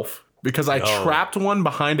a wolf because I Oh. trapped one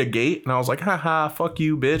behind a gate and I was like, haha, fuck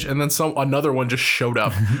you, bitch. And then another one just showed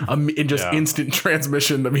up in just Yeah. instant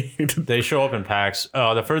transmission to me. They show up in packs.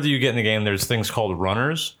 The further you get in the game, there's things called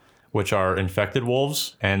runners, which are infected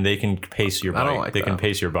wolves, and they can pace your I bike. don't like they can that.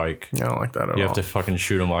 pace your bike. I don't like that at You all. have to fucking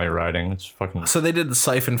shoot them while you're riding. It's fucking. So they did the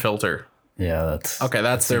siphon filter. Yeah, that's Okay,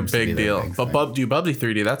 that's that their seems to be big their deal. big But thing. Bubsy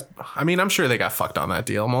 3D, I mean, I'm sure they got fucked on that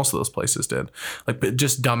deal. Most of those places did. Like,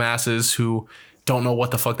 just dumbasses who don't know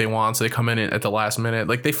what the fuck they want, so they come in at the last minute.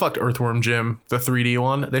 Like, they fucked Earthworm Jim, the 3D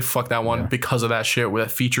one. They fucked that one because of that shit with that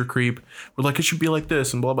feature creep. We're like, it should be like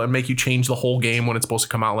this and blah, blah, and make you change the whole game when it's supposed to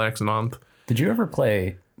come out next month. Did you ever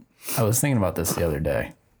play? I was thinking about this the other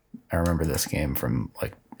day. I remember this game from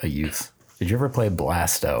like a youth. Did you ever play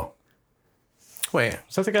Blasto? Wait,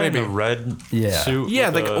 Is that the guy in the red Yeah. suit? yeah,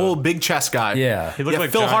 with the old big chest guy. Yeah. He looked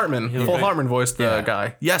like Phil John- Hartman. he looked Phil like- Hartman voiced the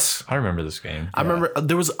guy. Yes, I remember this game. I remember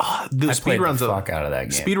there was the I speed played runs the of fuck out of that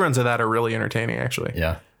game. speed runs of that are really entertaining. Actually,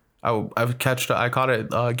 Yeah. I caught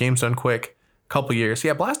it. Games Done Quick. Couple years.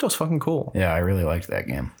 Yeah, Blast was fucking cool. Yeah, I really liked that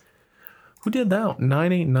game. Who did that?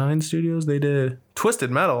 989 Studios. They did Twisted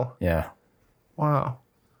Metal. Yeah. Wow,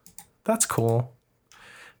 that's cool.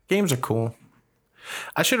 Games are cool.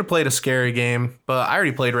 I should have played a scary game, but I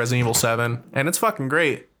already played Resident Evil 7, and it's fucking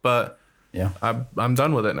great. But Yeah. I'm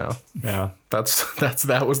done with it now. Yeah.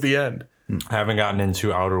 That was the end. I haven't gotten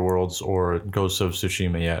into Outer Worlds or Ghost of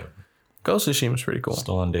Tsushima yet. Ghost of Tsushima is pretty cool.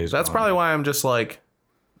 Still on Days That's Gone. probably why I'm just like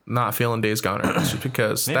not feeling Days Gone right now, just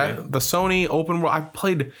because the Sony open world. I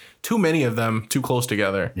played too many of them too close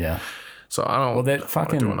together, Yeah. so I don't. Well, that wanna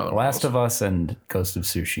fucking do another Last one of Us and Ghost of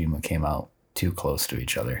Tsushima came out too close to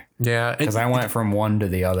each other. yeah, Because I went from one to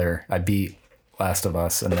the other. I beat Last of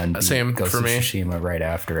Us and then beat Same Ghost for of me. Tsushima right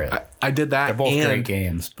after it. I did that. They're both and, great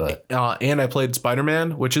games, but and I played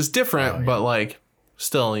Spider-Man, which is different, but like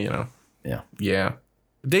still, yeah. yeah.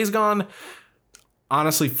 Days Gone,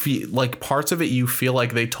 honestly, like parts of it, you feel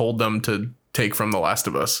like they told them to take from The Last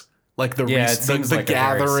of Us. Like the Yeah, it seems the like a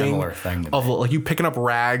very gathering similar thing to of me. like you picking up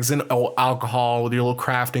rags and alcohol with your little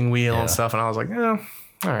crafting wheel Yeah. and stuff, and I was like, all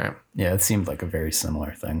right. Yeah, it seemed like a very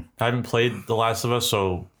similar thing. I haven't played The Last of Us,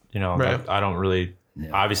 so Right. I don't really.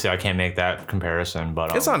 Obviously, I can't make that comparison,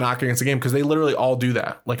 but It's not knocking against the game because they literally all do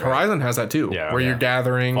that. Like Horizon has that too, Yeah. where you're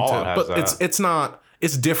gathering. Fallout has But that. it's not.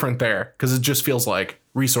 It's different there because it just feels like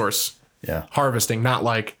resource Yeah. harvesting, not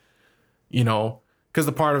like, because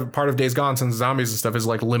the part of Days Gone, since zombies and stuff, is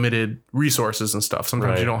like limited resources and stuff.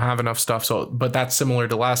 Sometimes you Right. don't have enough stuff. So, but that's similar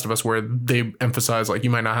to Last of Us, where they emphasize like you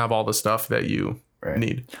might not have all the stuff that you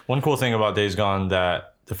need. One cool thing about Days Gone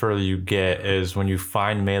that the further you get is when you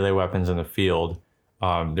find melee weapons in the field,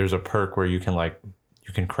 there's a perk where you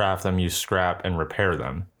can craft them, use scrap, and repair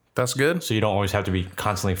them. That's good. So you don't always have to be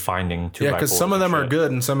constantly finding 2x4s. Yeah, because some of them and are shit.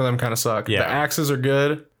 good and some of them kind of suck. Yeah. The axes are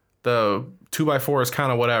good. The 2x4 is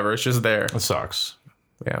kind of whatever. It's just there. It sucks.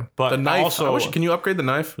 Yeah. But the knife. also- Can you upgrade the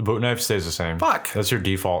knife? The boot knife stays the same. Fuck. That's your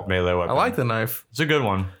default melee weapon. I like the knife. It's a good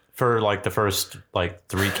one for like the first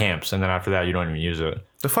 3 camps, and then after that you don't even use it.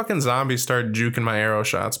 The fucking zombies start juking my arrow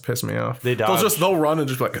shots. Piss me off. They dodge. They'll run and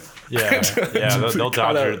just like Yeah, they'll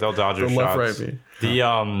dodge your the shots. left, right, me.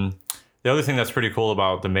 The other thing that's pretty cool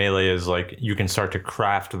about the melee is like you can start to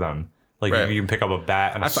craft them. Like Right. you can pick up a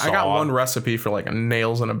bat and a saw. I got one recipe for like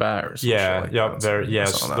nails and a bat or something. Yeah, like yep. that. There, So I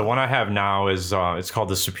yes. saw The that. one I have now is it's called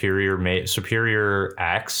the Superior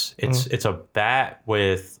Axe. It's a bat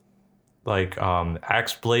with like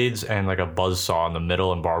axe blades and like a buzz saw in the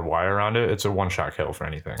middle and barbed wire around it. It's a one-shot kill for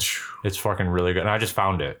anything. It's fucking really good. And I just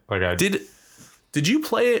found it. Like I Did you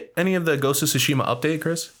play any of the Ghost of Tsushima update,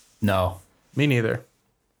 Chris? No. Me neither.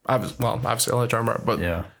 Obviously I'll let you talk about it, but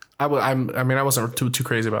Yeah. I wasn't too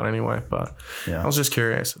crazy about it anyway, but Yeah. I was just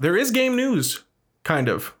curious. There is game news, kind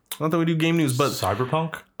of. Not that we do game news, but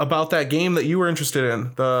Cyberpunk? about that game that you were interested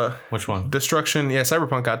in, the Which one? Destruction. Yeah,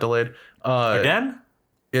 Cyberpunk got delayed. Again?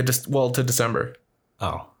 It just to December.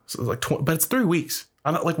 Oh. So it's like, but it's 3 weeks.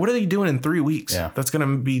 I'm not like, what are they doing in 3 weeks? Yeah. That's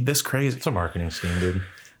gonna be this crazy. It's a marketing scheme, dude.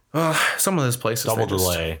 Some of those places Double they just-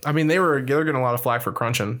 delay. I mean, they're getting a lot of flack for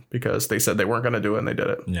crunching because they said they weren't gonna do it and they did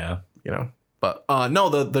it. Yeah. But no,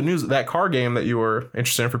 the news, that car game that you were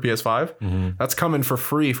interested in for PS5, that's coming for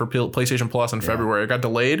free for PlayStation Plus in February. It got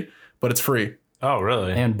delayed, but it's free. Oh,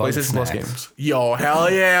 really? And Bug PlayStation Plus Snacks. games. Yo,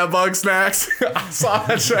 hell yeah, Bug Snacks. I saw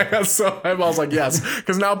that shit. I got so hyped. I was like, yes,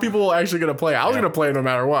 because now people are actually gonna play. I was gonna play no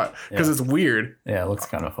matter what because it's weird. Yeah, it looks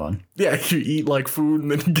kind of fun. Yeah, you eat like food and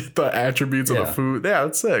then you get the attributes of the Yeah. food. Yeah,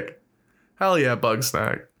 it's sick. Hell yeah, Bug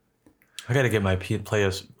Snack. I gotta get my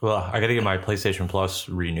PlayStation Plus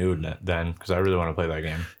renewed then because I really want to play that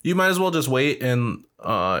game. You might as well just wait, and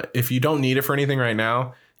if you don't need it for anything right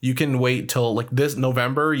now, you can wait till like this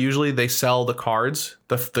November. Usually they sell the cards,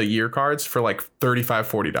 the year cards, for like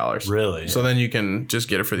 $35-$40. Really? So then you can just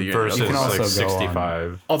get it for the year. Versus can also like go on-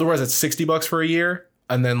 65. Otherwise, it's $60 for a year,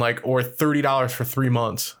 and then like or $30 for 3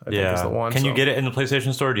 months. I think is the one. Can you So get it in the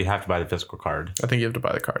PlayStation Store or do you have to buy the physical card? I think you have to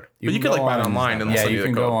buy the card, but you can can like go buy it on- online and Yeah, send you the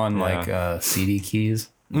can code. go on like CD keys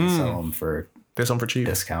and sell them for There's some for cheap.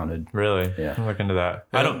 discounted. Really? Yeah. I'll look into that.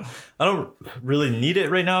 I don't really need it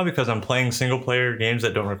right now because I'm playing single player games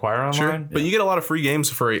that don't require online. Sure, but you get a lot of free games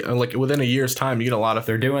for like within a year's time. You get a lot of.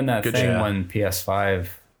 They're doing that Good thing shit. when PS5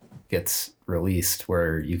 gets released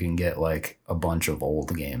where you can get like a bunch of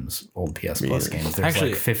old games, old PS Plus games. There's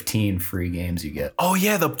Actually- like 15 free games you get. Oh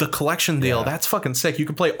yeah, the collection deal. Yeah. That's fucking sick. You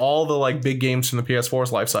can play all the like big games from the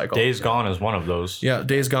PS4's life cycle. Days Gone is one of those. Yeah,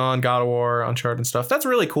 Days Gone, God of War, Uncharted and stuff. That's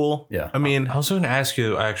really cool. Yeah. I mean, I was going to ask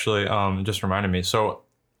you, actually, just reminded me. So,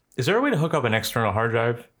 is there a way to hook up an external hard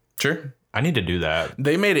drive? sure. I need to do that.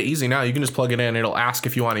 They made it easy now. You can just plug it in. It'll ask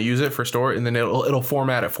if you want to use it for store, and then it'll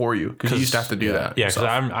format it for you because you used to have to do that. Yeah, because So,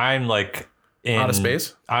 I'm like out of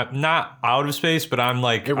space. I'm not out of space, but I'm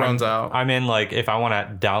like It runs out. I'm in like if I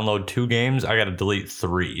want to download 2 games, I got to delete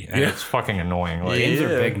 3, and Yeah. it's fucking annoying. Like, Games Yeah.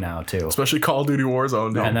 are big now too. Especially Call of Duty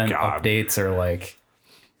Warzone, dude. And then God. updates are like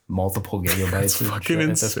multiple gigabytes. and fucking shit at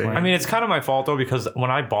this insane. point. I mean, it's kind of my fault though because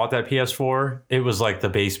when I bought that PS4, it was like the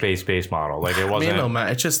base model. Like it I mean, wasn't. no, man,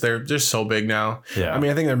 it's just they're just so big now. Yeah. I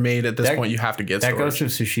mean, I think they're made at this That- point. You have to get that storage. Ghost of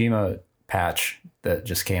Tsushima patch that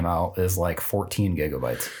just came out is like 14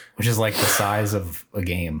 gigabytes, which is like the size of a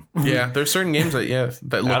game. Yeah, there's certain games that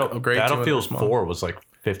look great. too, and Battlefield they're small. 4 was like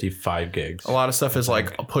 55 gigs. A lot of stuff is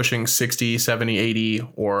like pushing 60, 70, 80,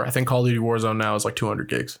 or I think Call of Duty Warzone now is like 200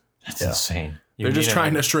 gigs. That's insane. You They're just need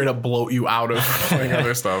trying to straight up bloat you out of playing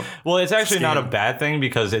other stuff. Well, it's actually not a bad thing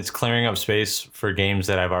because it's clearing up space for games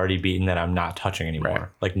that I've already beaten that I'm not touching anymore, Right.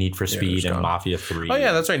 like Need for Speed just and gone. Mafia 3. Oh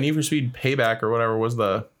yeah, that's right. Need for Speed Payback or whatever was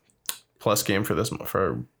the plus game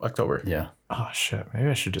for October. Yeah. Oh shit, maybe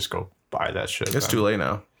I should just go buy that shit. It's too late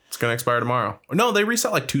now. It's gonna expire tomorrow. No, they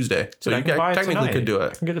reset like Tuesday, so you technically could do I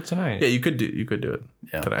it. can get it tonight. Yeah, you could do it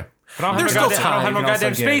Yeah. today. But I don't There's have, still I don't have time. no You can also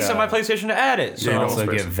goddamn space get, on my PlayStation to add it. So You no also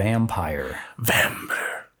space. get Vampire.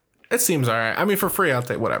 Vampire. It seems all right. I mean, for free, I'll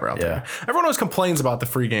take whatever. I'll Yeah. take it. Everyone always complains about the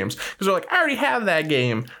free games because they're like, I already have that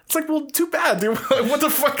game. It's like, well, too bad, dude. Like, what the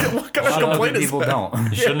fuck? What kind A of lot of complaint other is people that? don't.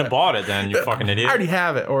 you shouldn't have bought it then, you fucking I idiot. already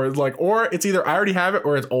have it, or it's either I already have it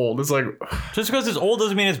or it's old. It's like Just because it's old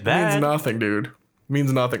doesn't mean it's bad. means nothing, dude.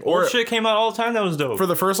 Means nothing. Old Or shit came out all the time that was dope. for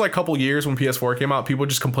the first like couple years when PS4 came out, people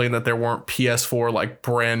just complained that there weren't PS4 like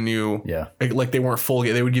brand new. Yeah. Like they weren't full.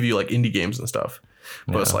 They would give you like indie games and stuff.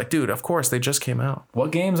 But it's like, dude, of course they just came out.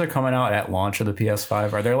 What games are coming out at launch of the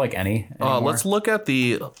PS5? Are there like any? anymore? Let's look at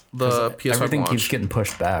the PS5 Everything launch. keeps getting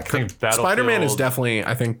pushed back. I think Battlefield, Spider-Man is definitely,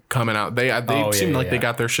 I think, coming out. They Oh, seem yeah, like they yeah.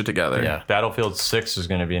 got their shit together. Yeah. Battlefield 6 is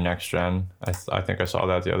going to be next gen. I think I saw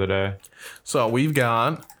that the other day. So we've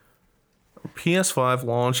got PS5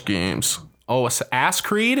 launch games. Oh, it's Ass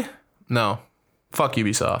Creed? No. Fuck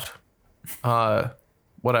Ubisoft.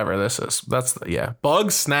 Whatever this is.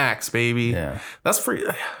 Bug Snacks, baby. Yeah. That's free.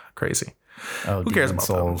 Crazy. Oh, Who cares about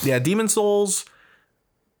Souls? Yeah, Demon Souls,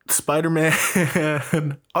 Spider-Man.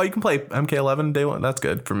 Oh, you can play MK11 day one. That's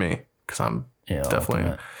good for me because I'm definitely.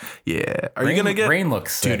 Ultimate. Yeah. Are Rain, you gonna get? Rain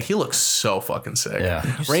looks Dude, sick. he looks so fucking sick. Yeah.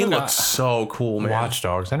 Rain still looks so cool, man. Watch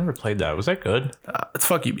Dogs. I never played that. Was that good? It's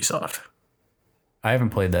fuck Ubisoft. I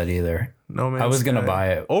haven't played that either. No man. I was gonna buy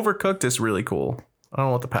it. Overcooked is really cool. I don't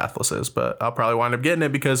know what the Pathless is, but I'll probably wind up getting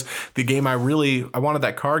it because the game I wanted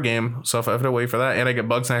that car game. So if I have to wait for that and I get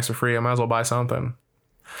Bug Snacks for free, I might as well buy something.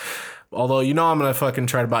 Although I'm gonna fucking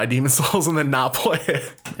try to buy Demon Souls and then not play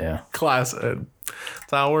it. Yeah. Class. That's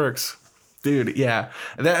how it works. Dude, yeah.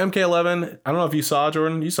 That MK11, I don't know if you saw,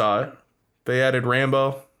 Jordan. You saw it. They added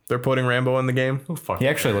Rambo. They're putting Rambo in the game. Who fucking He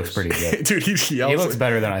actually looks pretty good. Dude, he He yells looks like-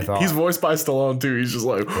 better than I thought. He's voiced by Stallone too. He's just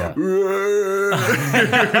like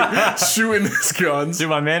shooting his guns. Dude,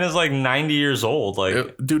 my man is like 90 years old.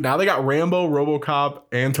 Like, Dude, now they got Rambo, RoboCop,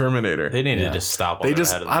 and Terminator. they need to just stop. They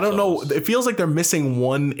just, I don't know. It feels like they're missing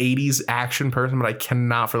one 80s action person, but I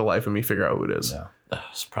cannot for the life of me figure out who it is. Yeah.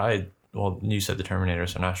 It's probably, well, you said the Terminator,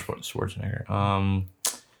 so not Schwarzenegger.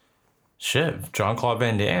 Shit, Jean-Claude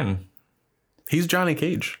Van Damme. He's Johnny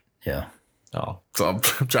Cage. Yeah. Oh, So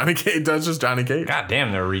Johnny Cage, that's just Johnny Cage. god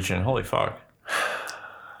damn, they're reaching. Holy fuck.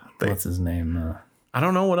 What's his name? I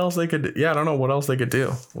don't know what else they could do. Yeah, I don't know what else they could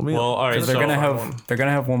do. Well, all right, They're so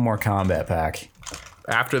gonna have one more combat pack,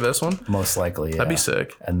 After this one, most likely. that'd be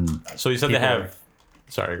sick. And so you said they people have.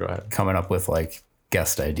 Sorry, go ahead. coming up with like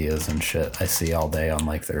guest ideas and shit. I see all day on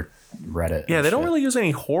like their Reddit. Yeah, and they don't shit. really use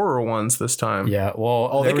any horror ones this time. Yeah,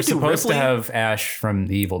 well, they they were could do supposed to Ripley. have Ash from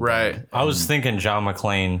the Evil Right. Dead. I was thinking John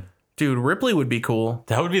McClane. Dude, Ripley would be cool.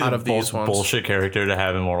 That would be out the of these most ones. bullshit character to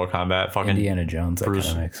have in Mortal Kombat. Fucking Indiana Jones. That kind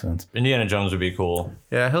Bruce. of makes sense. Indiana Jones would be cool.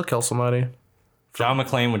 Yeah, he'll kill somebody. John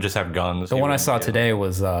McClane would just have guns. The one I saw today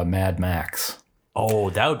was Mad Max. Oh,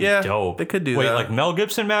 that would be Yeah, dope. they could do Wait, that. like Mel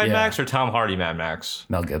Gibson Mad Yeah. Max or Tom Hardy Mad Max?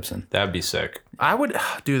 Mel Gibson. That'd be sick. I would,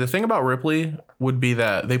 dude. The thing about Ripley would be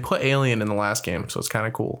that they put Alien in the last game, so it's kind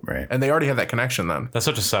of cool. Right. And they already have that connection then. That's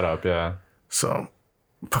such a setup, yeah. So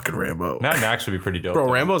Fucking Rambo. Mad Max would be pretty dope. Bro,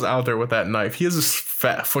 though. Rambo's out there with that knife. He has this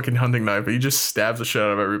fat fucking hunting knife, but he just stabs the shit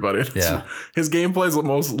out of everybody. Yeah. His gameplay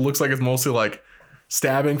looks like it's mostly like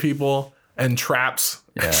stabbing people and traps.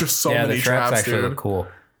 Yeah. It's just so yeah, many the traps actually dude. look cool.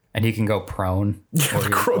 And he can go prone. Yeah, they'll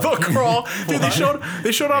crawl. Dude, they showed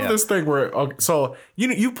off Yeah. this thing where so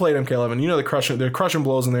you played MK11. You know the crushing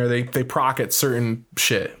blows in there. They proc at certain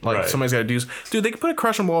shit. Like Right. somebody's got to do. Dude, they can put a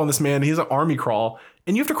crushing blow on this man. He's an army crawl.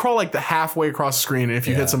 And you have to crawl like the halfway across the screen. And if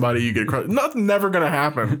you hit somebody, you get crushed. Nothing never gonna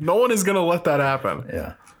happen. No one is gonna let that happen.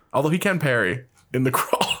 Yeah. Although he can parry in the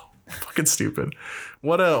crawl. Fucking stupid.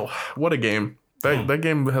 What a game. That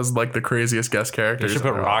game has like the craziest guest They characters. should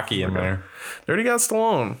put Rocky in there. They already got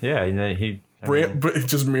Stallone. Yeah, he.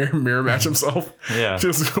 Just mirror match himself. Yeah.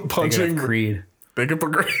 Just They punching. could have Creed. They could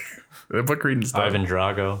put Creed. They put Creed in stuff. Ivan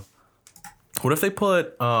Drago. What if they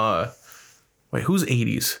put wait, who's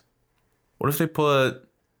 80s? What if they put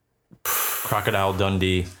Crocodile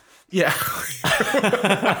Dundee. yeah.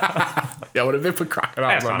 Yeah, what if they put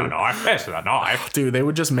Crocodile Dundee? knife. That's not a knife. Dude, they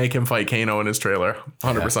would just make him fight Kano in his trailer.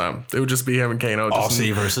 100%. It would just be him and Kano just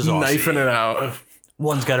Aussie versus Aussie. knifing it out.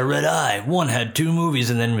 One's got a red eye. One had 2 movies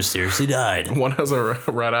and then mysteriously died. One has a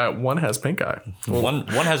red eye, one has pink eye. One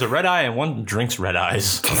has a red eye and one drinks red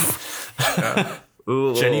eyes.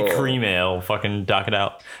 Jenny Cream Ale, fucking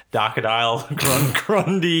Crocodile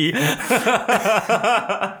Grundy.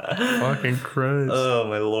 Fucking Christ. Oh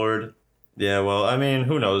my lord. Yeah, well, I mean,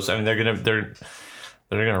 who knows? I mean, they're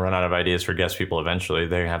gonna run out of ideas for guest people eventually.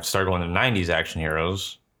 They have to start going to 90s action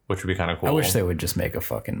heroes, which would be kind of cool. I wish they would just make a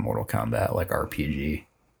fucking Mortal Kombat like RPG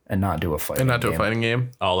and not do a fighting And not do a game. fighting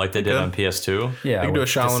game. Oh, like they did on PS2. Yeah, They could do with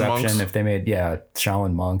a Shaolin Deception, Monks. if they made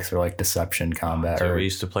Shaolin Monks or like Deception Combat So or we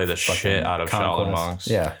used to play the fucking shit out of Shaolin Conquest. Monks.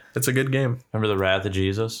 Yeah. It's a good game. Remember the Wrath of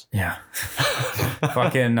Jesus? Yeah.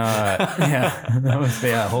 Fucking yeah. That was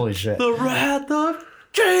holy shit. The Wrath of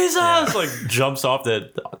Jesus! Like jumps off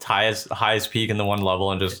the highest peak in the one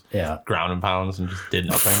level and just ground and pounds and just did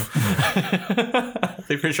nothing. I'm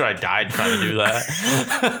pretty sure I died trying to do that.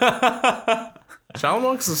 Shaolin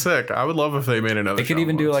Monks is sick. I would love if they made another. They could Shaolin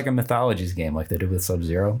even do Monks. like a Mythologies game like they did with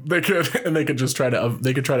Sub-Zero. They could, and they could just try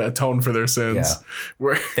to atone for their sins. Yeah.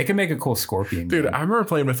 Where, They could make a cool Scorpion dude, game. I remember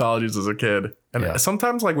playing Mythologies as a kid, and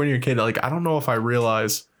sometimes like when you're a kid, like I don't know if I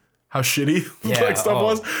realize how shitty like stuff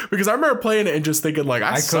was, because I remember playing it and just thinking like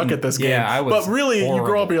I suck couldn't- at this game. yeah, I was but really, you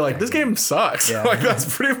grow up and you're like, horrible this game sucks. Yeah. Like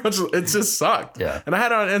that's pretty much it. Just sucked. Yeah. And I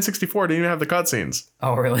had it on N64. Didn't even have the cutscenes.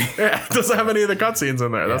 Oh, really? Yeah, it doesn't have any of the cutscenes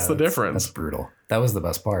in there. That's the difference. That's brutal. That was the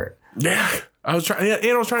best part. Yeah, I was trying. Yeah,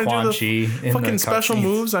 and I was trying Quan to Chi do the in fucking the special cutscenes.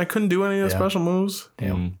 moves. I couldn't do any of the Yeah. special moves.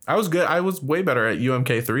 Damn. I was good. I was way better at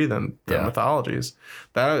UMK3 than Mythologies.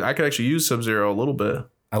 That I could actually use Sub-Zero a little bit.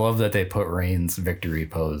 I love that they put Rain's victory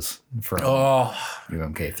pose from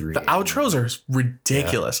UMK3. The outros are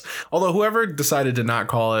ridiculous. Although whoever decided to not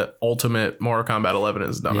call it Ultimate Mortal Kombat 11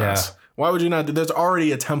 is dumbass. Yeah. Why would you not? There's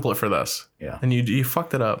already a template for this. Yeah. And you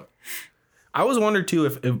fucked it up. I was wondering too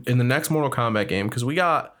if in the next Mortal Kombat game, because we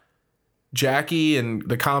got Jackie and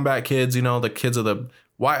the combat kids, the kids of the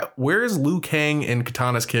where is Liu Kang and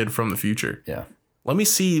Katana's kid from the future? Yeah. Let me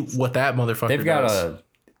see what that motherfucker They've got does. to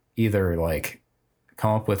either like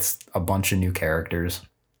come up with a bunch of new characters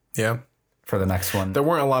Yeah. for the next one. There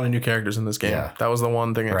weren't a lot of new characters in this game. Yeah. That was the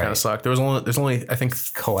one thing that kind Right. of sucked. There's only I think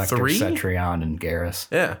Collector, 3. Cetrion, and Garrus.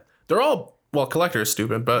 Yeah. They're all Collector is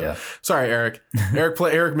stupid, but Yeah. sorry, Eric.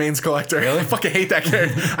 Eric Main's Collector. Really? I fucking hate that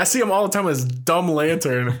character. I see him all the time as dumb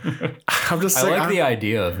lantern. I'm just I sick. like the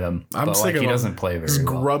idea of him, I'm but sick like of he him. doesn't play His very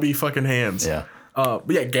well. grubby fucking hands. Yeah. But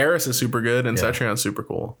yeah, Garrus is super good and Cetrion's super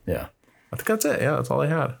cool. Yeah. I think that's it. Yeah, that's all they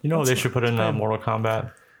had. You know what they should put in Mortal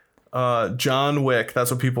Kombat? John Wick.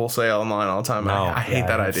 That's what people say online all the time. No. I hate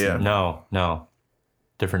that idea. No.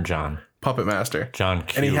 Different John. Puppet Master. John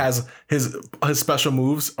Q. And he has his special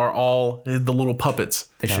moves are all the little puppets.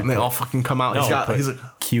 And they all fucking come out. No, He's a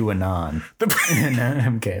QAnon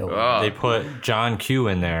in MK. They put John Q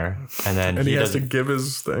in there, and then and he has to doesn't. give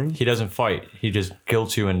his thing. He doesn't fight. He just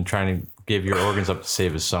guilts you and trying to give your organs up to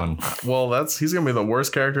save his son. Well, he's gonna be the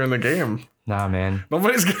worst character in the game. Nah, man.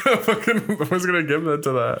 Nobody's gonna give that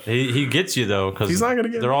to that. He gets you though, because He's not gonna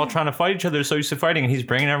get they're me. all trying to fight each other. So used to fighting, and he's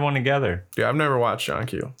bringing everyone together. Yeah, I've never watched John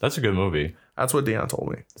Q. That's a good movie. That's what Dion told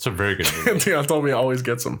me. It's a very good movie. Dion told me it always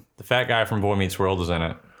gets him. The fat guy from Boy Meets World is in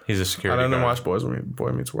it. He's a I security didn't guard. watch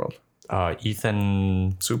Boy Meets World.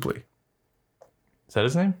 Ethan. Suplee, Is that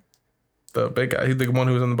his name? the big guy, the one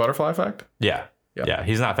who was in the Butterfly Effect. Yeah. Yep. Yeah.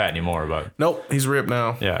 He's not fat anymore, but Nope, he's ripped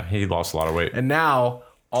now. yeah, he lost a lot of weight. And now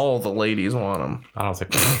all the ladies want him. I don't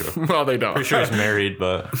think that's true. No, they don't. Pretty sure he's married,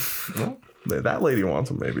 but That lady wants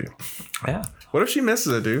him, maybe. yeah. What if she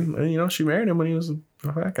misses it, dude? And, she married him when he was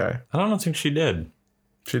Oh, that guy. I don't think she did.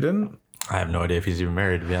 She didn't? I have no idea if he's even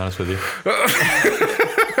married, to be honest with you.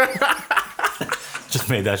 Just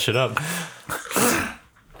made that shit up.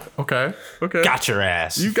 Okay. Got your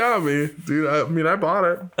ass. You got me, dude. I mean, I bought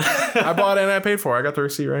it. I bought it and I paid for it. I got the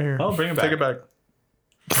receipt right here. Oh, bring it back. Take it back.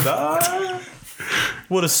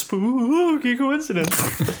 What a spooky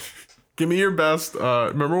coincidence. Give me your best.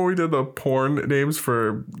 Remember when we did the porn names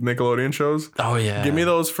for Nickelodeon shows? Oh, yeah. Give me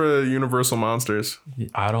those for Universal Monsters.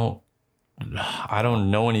 I don't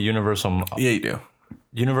know any Universal Yeah, you do.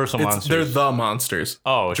 Monsters. They're the monsters.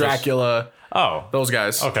 Oh, it's Dracula. Oh, Those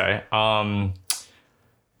guys. okay.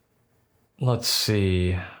 Let's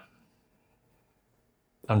see.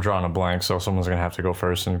 I'm drawing a blank, so someone's gonna have to go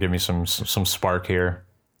first and give me some spark here.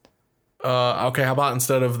 Okay, how about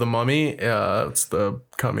instead of the mummy, it's the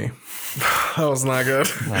cummy. That was not good.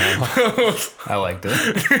 I liked it.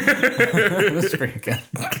 It was pretty good.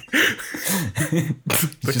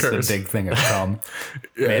 Just curse. a big thing of cum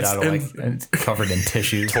made out of like covered in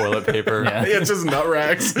tissues. Toilet paper. Yeah. Yeah, it's just nut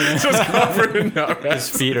rags. Just covered in nut His rags.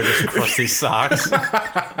 feet are just crusty socks.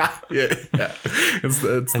 Yeah. It's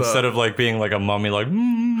Instead of like being like a mummy, like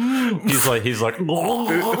he's like just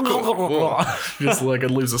like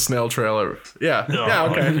it leaves a snail trail. Yeah. Yeah.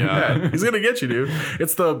 Okay. Yeah. He's gonna get you, dude.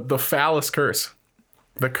 It's the phallus curse.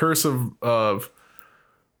 The curse of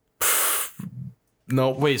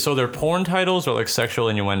no. Wait, so they're porn titles or like sexual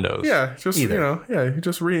innuendos? Yeah. Just Either. you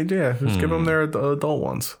just read. Yeah. Just give them their adult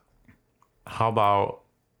ones. How about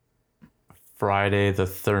Friday the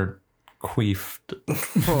Third Queefed?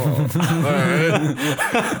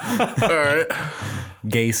 All right.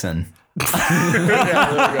 Gason.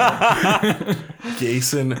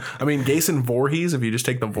 Gason. I mean, Gason Voorhees. If you just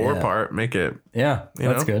take the Vor part, make it. Yeah,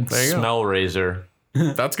 that's know? good. There you go. Smell razor.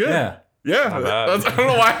 That's good. Yeah. Yeah, bad. I don't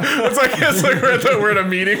know why. It's like we're at a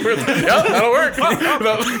meeting. We're like, yeah, that'll work.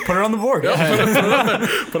 Put it on the board.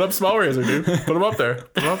 Put up small razor, dude. Put them up there.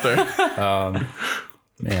 Put them up there.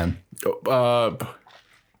 Man.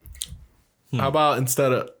 How about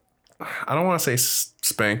instead of? I don't want to say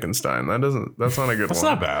Spankenstein. That's not a good That's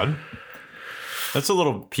one. not bad. That's a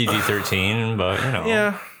little PG-13, but you know.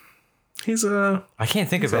 Yeah, he's a. I can't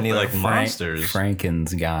think of any like monsters.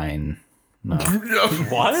 Frankenstein. No.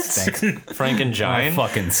 What? Frankenstein?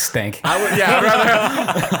 Fucking stink. I'd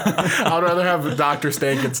rather have Dr.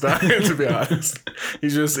 Stankenstein, to be honest.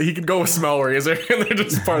 He could go with smell razor, and they're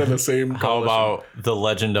just part of the same. How about the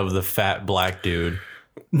legend of the fat black dude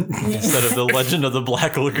instead of the legend of the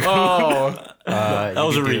Black Lagoon? Oh, that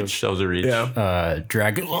was a reach. That was a reach. yeah.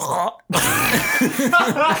 Dragon.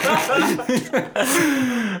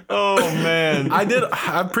 Oh man.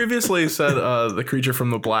 I previously said the creature from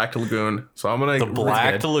the Black Lagoon, so I'm gonna The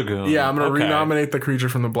Black Lagoon. Yeah, I'm gonna Okay. renominate the creature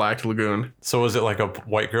from the Black Lagoon. So is it like a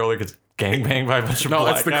white girl that gets gangbanged by a bunch of No,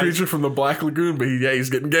 black it's the guys? creature from the Black Lagoon, but he's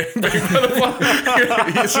getting gangbanged by the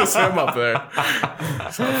Black. He's just him up there.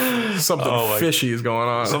 Something fishy is going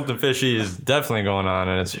on. Something fishy is definitely going on,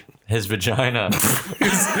 and it's his vagina.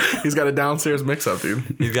 He's got a downstairs mix-up,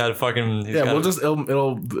 dude. He's got a fucking. Yeah, we'll just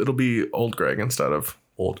it'll be old Greg instead of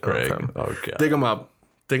old Greg. him. Oh god. Dig him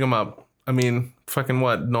up. I mean, fucking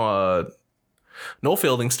what? No, Noel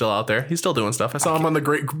Fielding's still out there. He's still doing stuff. I saw him on the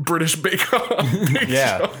Great British Bake Off.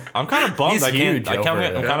 Yeah. I'm kind of bummed. He's I can't. huge I'm over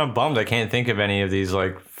it. kind of bummed. I can't think of any of these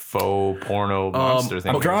like faux porno monster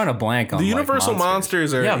things. I'm drawing a blank on The like, Universal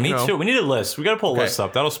monsters are. Yeah, me you know, too. We need a list. We got to pull a list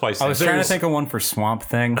up. That'll spice I was things. trying to think of one for Swamp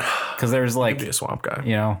Thing because there's like, Be a swamp guy.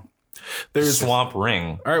 you know, There's Swamp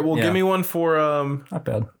Ring. All right. Well, Yeah. give me one for not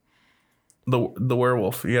bad. the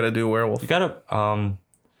werewolf. You got to do werewolf. You got to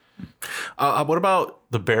What about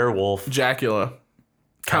the bear wolf. Jacula?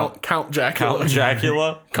 Count Jacula. Count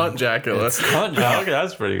Jacula. Cunt Jacula. Cunt Jacula. Okay,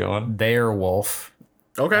 that's a pretty good one. They're wolf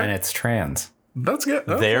and Okay, it's trans. that's good.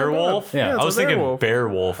 That's Their not bad. wolf. Yeah, I was thinking bear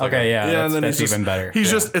wolf. Like Okay, yeah, Yeah, and then that's he's even better.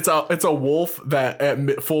 He's just it's a wolf that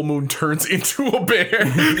at full moon turns into a bear.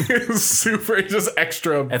 It's super, just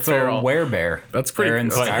extra It's feral. a werebear. That's pretty They're in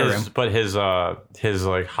good. Skyrim. But his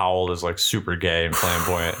like howl is like super gay and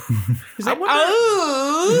flamboyant. He's like,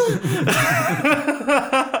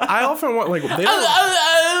 I often want like they don't,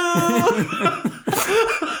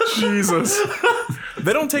 Jesus.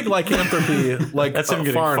 They don't take lycanthropy like That's him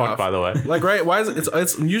getting far fucked, enough. by the way. Like, right? Why is it?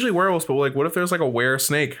 It's usually werewolves, but like, what if there's like a were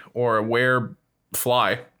snake or a were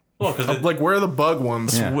fly? Well, because Like, where are the bug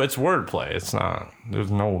ones? Yeah. it's wordplay. It's not.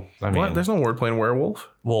 There's no. I mean, What? There's no word playing werewolf.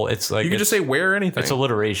 well, it's like You can just say where anything. it's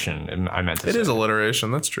alliteration. And I meant to. It say. is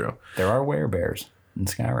alliteration. That's true. There are werebears in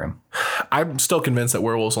Skyrim. I'm still convinced that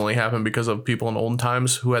werewolves only happen because of people in olden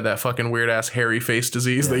times who had that fucking weird ass hairy face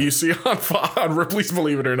disease that you see on Ripley's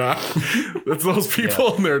Believe It or Not. That's those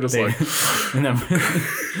people, and they're just and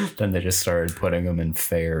then they just started putting them in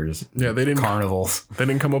fairs. Yeah, they didn't carnivals. They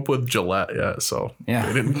didn't come up with Gillette yet, so Yeah.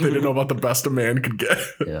 they didn't know about the best a man could get.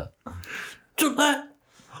 Yeah. Gillette.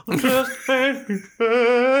 I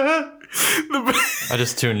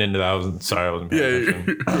just tuned into that. I wasn't paying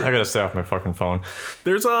attention. I gotta stay off my fucking phone.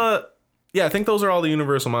 There's I think those are all the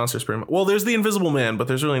Universal monsters pretty much. Well, there's the Invisible Man, but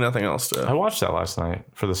there's really nothing else to. I watched that last night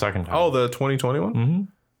for the second time. Oh, the 2021?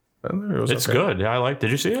 Mm-hmm. It's good. Yeah, I like.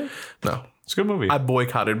 Did you see it? No. It's a good movie. I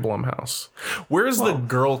boycotted Blumhouse. Where's the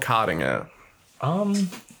girl cotting at?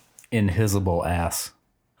 Invisible ass.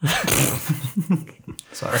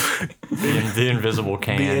 Sorry. The invisible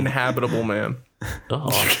can. The inhabitable man. Oh.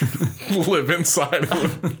 Live inside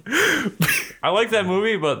of him. I like that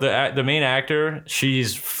movie, but the main actor,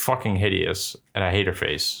 she's fucking hideous, and I hate her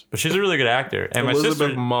face. But she's a really good actor. And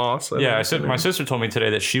Elizabeth my sister, Moss. my sister told me today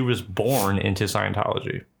that she was born into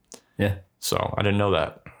Scientology. Yeah. So I didn't know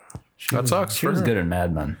that. That sucks. She was good in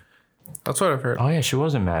Mad Men. That's what I've heard. Oh yeah, she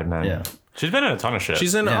was in Mad Men. Yeah. She's been in a ton of shit.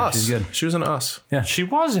 She's in Us. she's good. She was in Us. She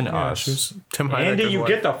was in Us. She was Tim Heidecker. Andy, you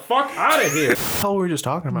get the fuck out of here. What the hell were we just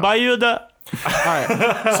talking about? Bayuda. All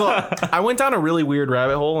right. So I went down a really weird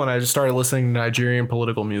rabbit hole and I just started listening to Nigerian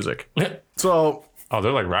political music. So Oh,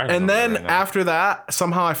 they're like rioting. and over then there right now. after that,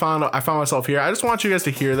 somehow I found myself here. I just want you guys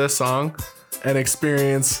to hear this song and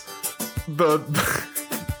experience the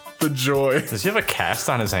joy. Does he have a cast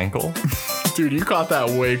on his ankle? Dude, you caught that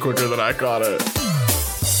way quicker than I caught it.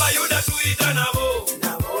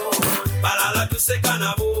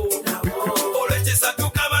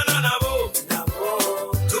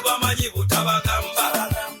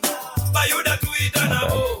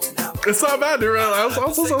 It's not bad, dude. I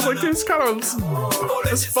was like, dude, it's kind of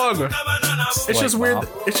it's fun. It's just weird.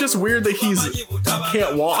 It's just weird that he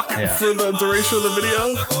can't walk for the duration of the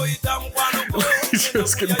video. He's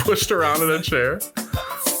just getting pushed around in a chair.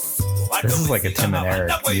 This is like a Tim and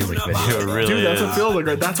Eric music video. It really Dude, that's is. what feels like.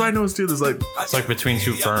 Right? That's why I know it's dude. There's like It's like Between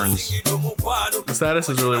Two Ferns. the status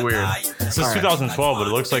is really weird. This is 2012, but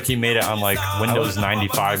it looks like he made it on like Windows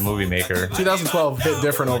 95 Movie Maker. 2012 hit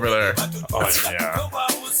different over there. Oh yeah.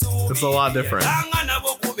 It's a lot different.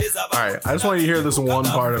 All right, I just want you to hear this one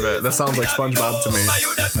part of it. That sounds like SpongeBob to me.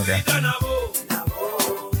 Okay.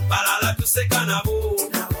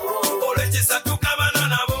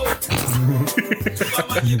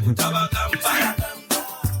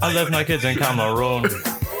 I left my kids in Cameroon.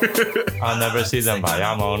 I'll never see them by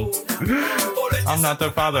Amon. I'm not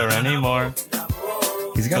their father anymore.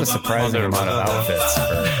 He's got a surprising amount of outfits.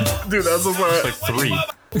 Dude, that's the part. Like 3.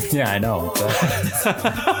 Yeah, I know.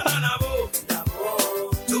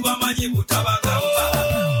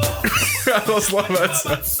 I just love that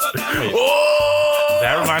stuff. Oh!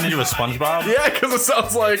 That reminded you of SpongeBob? Yeah, because it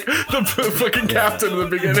sounds like the fucking captain in the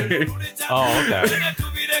beginning. Oh, okay.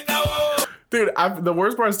 Dude, the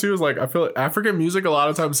worst part too is like I feel like African music a lot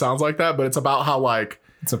of times sounds like that, but it's about how like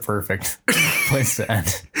It's a perfect place to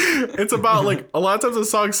end. it's about like a lot of times the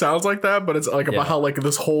song sounds like that, but it's like about how like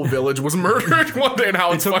this whole village was murdered one day and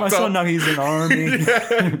how it's fucked up. now he's in the army.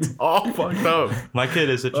 Yeah, it's all fucked up. My kid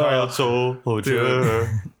is a child soldier.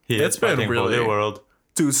 It's been fighting for really- the world.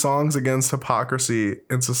 Dude, songs against hypocrisy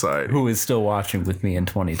in society. Who is still watching with me in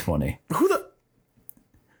 2020? Who the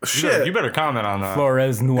shit? You better comment on that.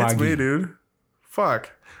 Flores It's me, Nuagi. dude.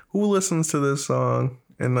 Fuck. Who listens to this song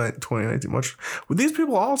in 2019? Much. With these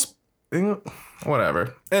people all,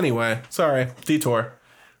 whatever. Anyway, sorry. Detour.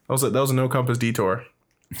 That was a no compass detour.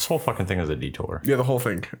 This whole fucking thing is a detour. Yeah, the whole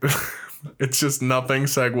thing. It's just nothing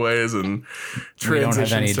segues and We don't transitions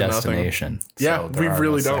have any to nothing. destination. Yeah, so there we are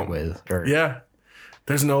really no don't. segues, or- Yeah.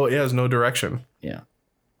 There's no direction Yeah.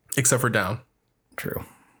 except for down, True.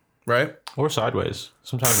 right? Or sideways.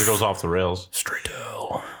 Sometimes it goes off the rails. Straight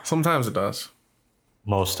down. Sometimes it does.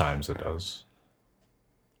 Most times it does.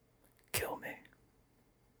 Kill me.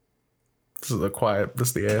 This is the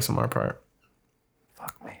ASMR part.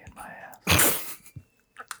 Fuck me in my ass.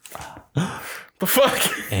 The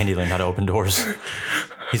fuck? Andy learned how to open doors.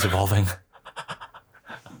 He's evolving.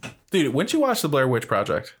 Dude, when did you watch the Blair Witch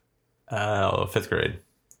Project? 5th grade.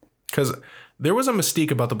 Because there was a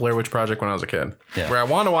mystique about the Blair Witch Project when I was a kid. Yeah. Where I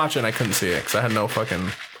wanted to watch it and I couldn't see it because I had no fucking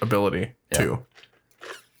ability to.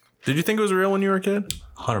 Did you think it was real when you were a kid?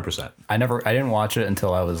 100%. I didn't watch it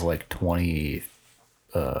until I was like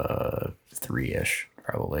 23-ish,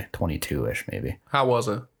 probably 22-ish, maybe. How was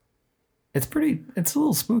it? It's a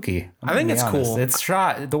little spooky. I think it's cool. It's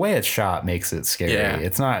shot, the way it's shot makes it scary. Yeah.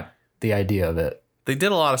 It's not the idea of it They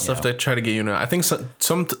did a lot of stuff to try to get you into it. I think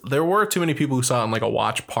there were too many people who saw it in like a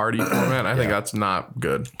watch party format. I think that's not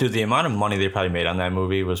good. Dude, the amount of money they probably made on that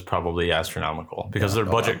movie was probably astronomical because their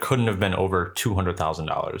budget couldn't have been over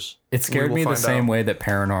 $200,000. It scared me the same way that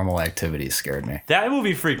Paranormal Activity scared me. That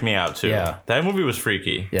movie freaked me out too. Yeah. That movie was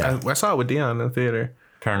freaky. Yeah. I saw it with Dion in the theater.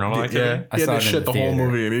 Paranormal Activity? Yeah, he had to shit the whole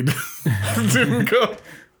movie and he didn't go.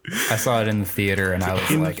 I saw it in the theater and I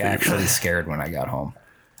was like actually scared when I got home.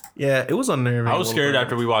 Yeah, it was unnerving. I was scared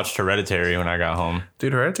after we watched Hereditary when I got home.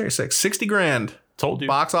 Dude, Hereditary 6, 60 grand. Told you.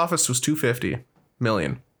 Box office was 250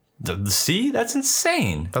 million. See, that's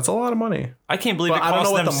insane. That's a lot of money. I can't believe But it I don't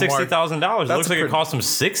cost know them what the $60,000. It That's looks like it cost them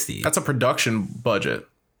 $60. That's a production budget.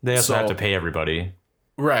 They also have to pay everybody.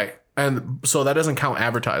 Right. And so that doesn't count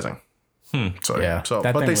advertising. So Yeah, So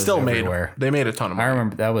that but thing they was still everywhere. they made a ton of money. I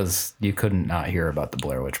remember that was, you couldn't not hear about the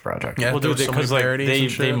Blair Witch Project. Yeah, Well, there dude, was so many because like parodies and they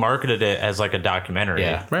shit. marketed it as like a documentary.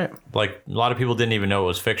 Yeah. Right. Like a lot of people didn't even know it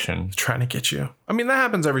was fiction. Trying to get you. I mean, that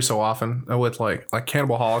happens every so often with like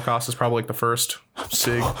Cannibal Holocaust is probably like the first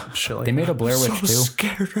big shit like They made a Blair Witch too?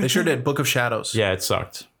 scared. They sure did. Book of Shadows. Yeah, it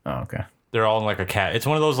sucked. Oh, okay. They're all in like a cat. It's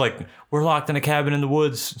one of those like we're locked in a cabin in the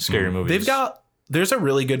woods scary movies. They've got there's a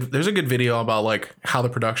good video about like how the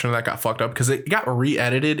production of that got fucked up because it got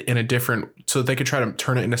re-edited in a different so they could try to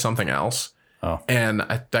turn it into something else. Oh. And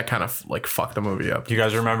that kind of like fucked the movie up. Do you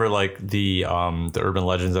guys remember like the urban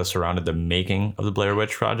legends that surrounded the making of the Blair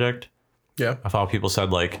Witch Project? Yeah. Of how people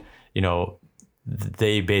said like, you know,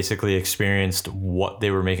 they basically experienced what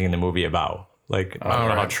they were making the movie about. Like I don't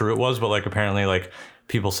know how true it was, but like apparently like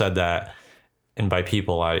people said that. And by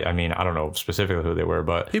people, I mean, I don't know specifically who they were,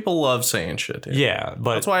 but People love saying shit. Dude. yeah,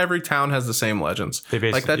 but That's why every town has the same legends. They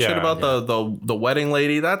Like that shit about the wedding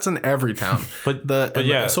lady. That's in every town. But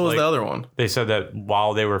yeah, so is like, the other one. They said that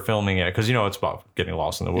while they were filming it, because you know it's about getting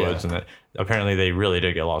lost in the woods, and that apparently they really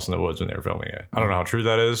did get lost in the woods when they were filming it. I don't know how true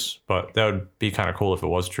that is, but that would be kind of cool if it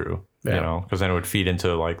was true. Yeah. You know, because then it would feed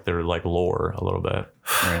into like their like lore a little bit.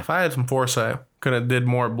 If I had some foresight, could have did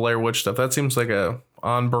more Blair Witch stuff. That seems like a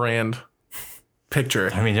on brand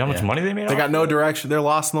picture. I mean, how much money they made? They got no direction. They're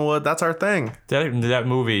lost in the wood. That's our thing. That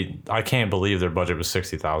movie. I can't believe their budget was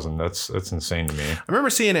 $60,000. That's insane to me. I remember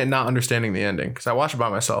seeing it and not understanding the ending because I watched it by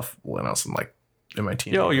myself when I was in my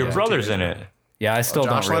teen. Yo, your brother's in it. Yeah, I still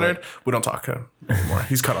Josh don't really, Leonard. We don't talk to him anymore.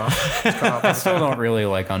 He's cut off. I still don't really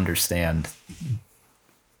like understand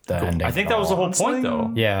the ending. I think at that was the all. whole point,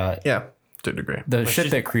 though. Yeah, Yeah, to a degree. the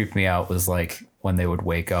shit that creeped me out was like when they would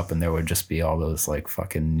wake up and there would just be all those like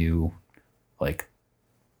fucking new, like,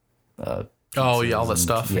 Oh yeah, all that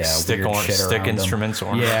stuff. yeah, Stick weird shit stick around them. instruments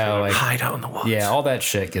or Yeah, like Hide out in the woods. yeah, all that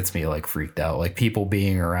shit gets me like freaked out. Like people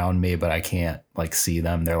being around me, but I can't like see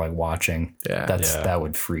them. They're like watching. Yeah. That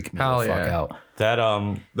would freak me Hell the fuck yeah. out.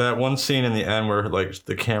 That one scene in the end where like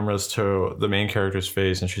the camera's to the main character's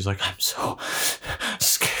face and she's like, I'm so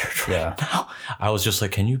scared right now. I was just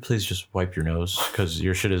like, can you please just wipe your nose? Because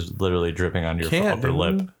your shit is literally dripping on your upper dude.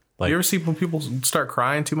 lip. Like, You ever see when people start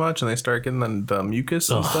crying too much and they start getting the mucus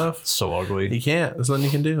and stuff? so ugly. You can't. There's nothing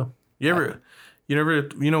you can do. You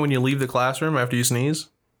know when you leave the classroom after you sneeze?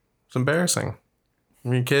 It's embarrassing.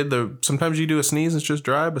 When you're a kid, sometimes you do a sneeze, it's just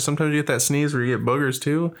dry, but sometimes you get that sneeze where you get boogers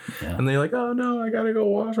too. Yeah. And they're like, oh no, I gotta go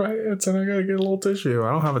wash my hands and I gotta get a little tissue.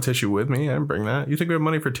 I don't have a tissue with me. I didn't bring that. You think we have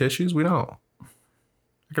money for tissues? We don't.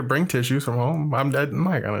 I could bring tissues from home. I'm dead. I'm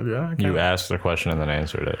not gonna do that. You asked the question and then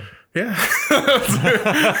answered it. Yeah.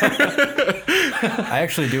 I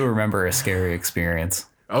actually do remember a scary experience.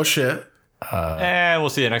 Oh shit. And we'll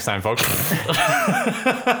see you next time, folks.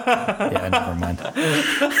 Yeah, never mind.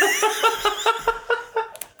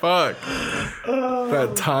 Fuck.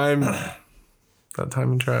 That time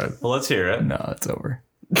you tried. Well, let's hear it. No, it's over.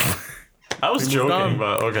 I was on. joking,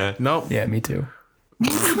 but okay. Nope. Yeah, me too.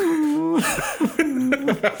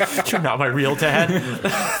 You're not my real dad.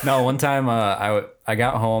 No, one time I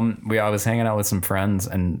got home. I was hanging out with some friends,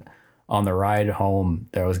 and on the ride home,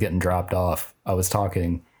 that I was getting dropped off. I was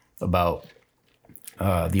talking about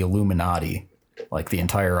the Illuminati, like the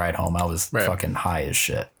entire ride home. I was fucking high as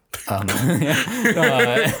shit, and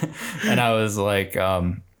I was like,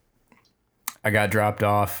 I got dropped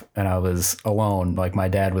off, and I was alone. Like my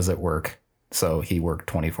dad was at work, so he worked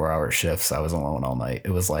 24-hour shifts. I was alone all night.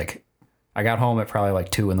 It was like I got home at probably like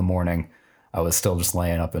 2 a.m. I was still just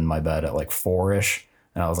laying up in my bed at like 4-ish.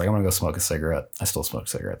 And I was like, I'm going to go smoke a cigarette. I still smoked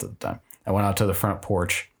cigarettes at the time. I went out to the front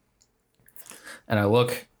porch and I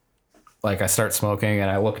start smoking and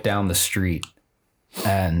I look down the street,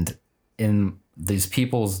 and in these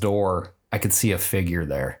people's door, I could see a figure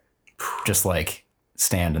there just like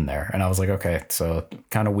standing there. And I was like, okay, so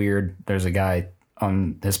kind of weird. There's a guy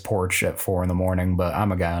on his porch at 4 a.m, but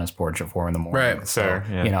I'm a guy on his porch at 4 a.m. Right. So, Fair,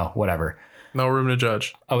 yeah. you know, whatever. No room to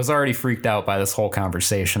judge. I was already freaked out by this whole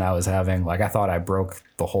conversation I was having. Like, I thought I broke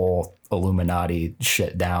the whole Illuminati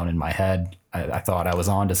shit down in my head. I thought I was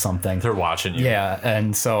onto something. They're watching you. Yeah.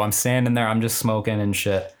 And so I'm standing there, I'm just smoking and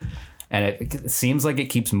shit. And it seems like it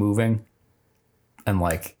keeps moving and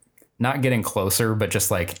like not getting closer, but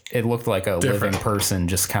just like it looked like a living person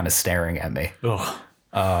just kind of staring at me. Ugh.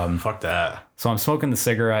 Fuck that. So I'm smoking the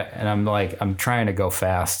cigarette and I'm trying to go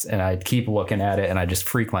fast and I keep looking at it and I just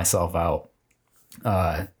freak myself out.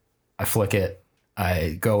 I flick it.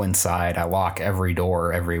 I go inside. I lock every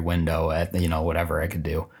door, every window at, you know, whatever I could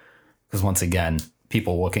do. Because once again,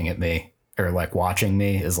 people looking at me or like watching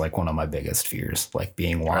me is like one of my biggest fears, like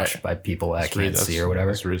being watched by people that I can't see or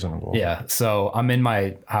whatever. That's reasonable. Yeah. So I'm in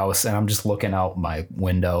my house and I'm just looking out my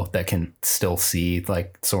window that can still see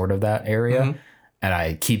like sort of that area. And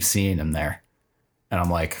I keep seeing him there. And I'm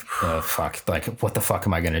like, oh, fuck, like, what the fuck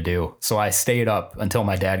am I going to do? So I stayed up until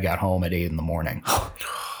my dad got home at 8 a.m.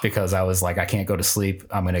 because I was like, I can't go to sleep.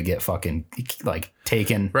 I'm going to get fucking like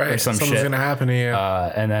taken or some Something's shit. going to happen to you.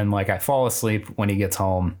 And then like I fall asleep when he gets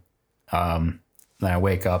home. Then I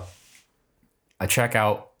wake up, I check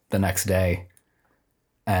out the next day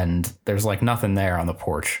and there's like nothing there on the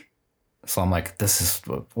porch. So I'm like, this is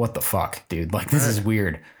what the fuck, dude? Like, this is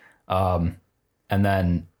weird. And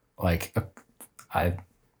then like, I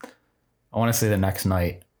want to say the next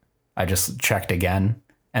night I just checked again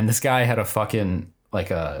and this guy had a fucking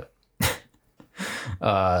like a,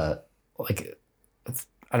 like,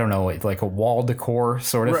 I don't know, like a wall decor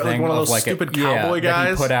sort of thing. Like one of those like stupid cowboy that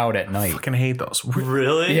guys he put out at night. Fucking hate those.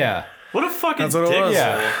 Really? Yeah. What a fucking That's what it was.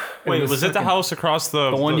 Yeah. Wait, was it the house across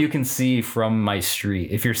the one you can see from my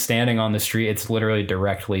street? If you're standing on the street, it's literally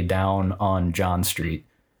directly down on John Street.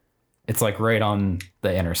 It's like right on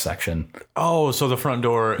the intersection. Oh, so the front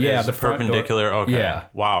door is the front perpendicular. door. Okay. Yeah.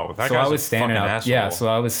 Wow. That So guy's I was a standing fucking out. asshole. Yeah, so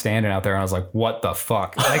I was standing out there and I was like, "What the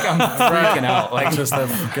fuck?" Like I'm freaking out. Like Just the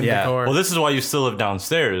fucking Yeah. decor. Well, this is why you still live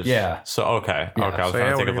downstairs. Yeah. So okay. Okay. I was So, trying to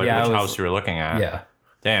yeah, think of like yeah, which I was- house you were looking at. yeah.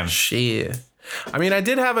 Damn. Shit. I mean, I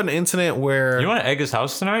did have an incident where, You want to egg his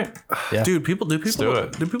house tonight? Yeah. dude, people do do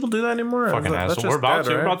that anymore? Fucking That's asshole. just We're about dead, to.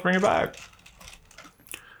 We're right? about to bring it back.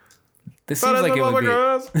 This seems like it would be.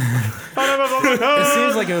 This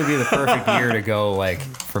seems like it would be the perfect year to go like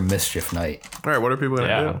for mischief night. All right, what are people gonna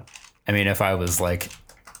Yeah. do? I mean, if I was like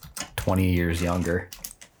 20 years younger,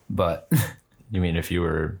 but You mean if you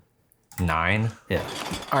were 9? yeah.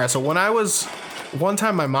 All right, so when I was one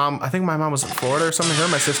time, I think my mom was in Florida or something. Her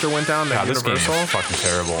and my sister went down to God, this game Universal. is fucking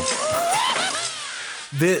terrible.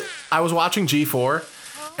 I was watching G4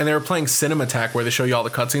 and they were playing Cinematheque where they show you all the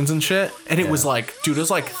cutscenes and shit. And it was like, dude, it was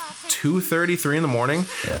like 2:30, 3 in the morning.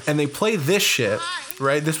 Yeah. And they play this shit,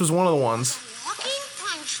 right? This was one of the ones.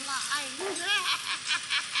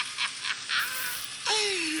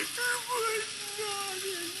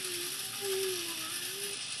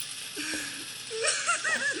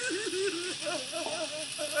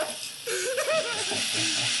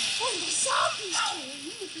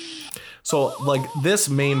 So like this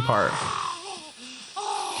main part.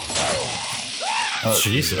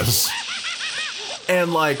 Jesus.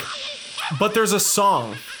 And like, but there's a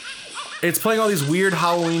song. It's playing all these weird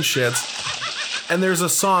Halloween shits. And there's a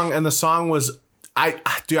song, and the song was, I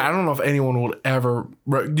don't know if anyone would ever,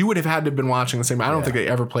 you would have had to have been watching the same. I don't think they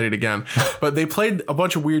ever played it again. But they played a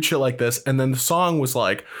bunch of weird shit like this, and then the song was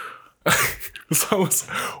like, the song was,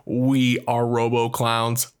 "We are Robo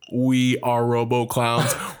Clowns. We are Robo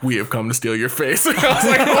Clowns. We have come to steal your face." And I was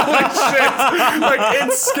like, holy shit. Like,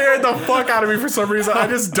 it scared the fuck out of me for some reason. I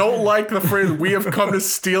just don't like the phrase, "We have come to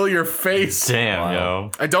steal your face." Damn, yo.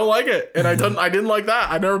 I don't like it. And I didn't like that.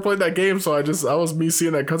 I never played that game, so that was me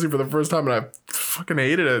seeing that cutscene for the first time, and I fucking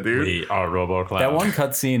hated it, dude. We are RoboClown. That one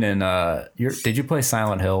cutscene in did you play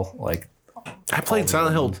Silent Hill? Like I played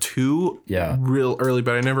Silent Hill 2 Yeah. real early,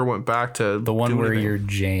 but I never went back to the one do where anything. you're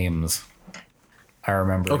James. I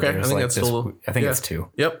remember. Okay, I there's think like that's this, still. I think yeah. it's 2.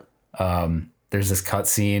 Yep. There's this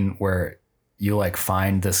cutscene where you like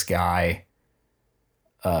find this guy.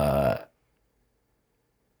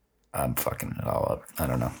 I'm fucking it all up. I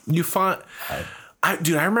don't know. You find. I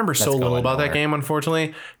remember so little going about that nowhere. game,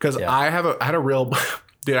 unfortunately, because Yeah. I had a real.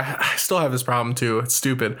 Dude, I still have this problem too. It's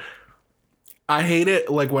stupid. I hate it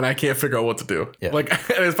like when I can't figure out what to do. Yeah. Like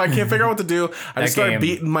if I can't figure out what to do, I just start game-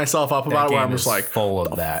 beating myself up about it. Where I'm just like, full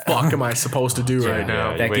of that. "Fuck, am I supposed to do right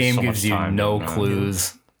now?" You That waste game so gives much you time no doing that.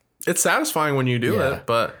 clues. It's satisfying when you do it,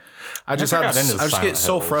 but I just got into get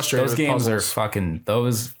so Silent frustrated Those with games puzzles. are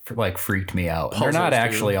those like freaked me out. They're not Puzzles,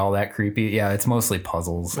 actually all that creepy. Yeah, it's mostly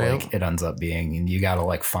puzzles. Yeah. Like it ends up being, and you got to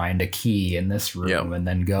like find a key in this room Yep. and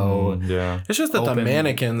then go. Yeah. It's just that the Open-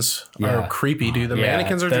 mannequins are Yeah. creepy, dude. The Yeah,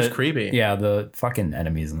 mannequins are just creepy. Yeah, the fucking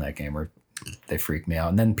enemies in that game they freak me out.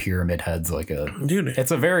 And then Pyramid Head's like Dude, it's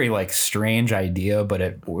a very like strange idea, but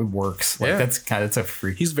it works. Like Yeah. it's a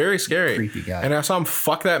freak. he's very scary. Creepy guy. And I saw him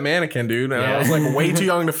fuck that mannequin, dude. And I Yeah. was like way too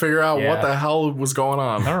young to figure out what Yeah. the hell was going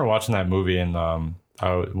I on. remember watching that movie and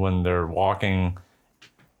when they're walking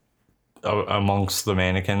amongst the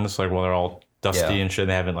mannequins, like while they're all dusty Yeah. and shit,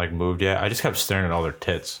 they haven't like moved yet. I just kept staring at all their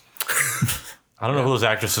tits. I don't know who those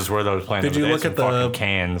actresses were that was playing. Did them, you but look they at had some the fucking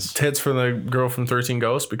cans? Tits for the girl from 13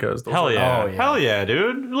 Ghosts? Because those Hell are- yeah. Oh, yeah. Hell yeah,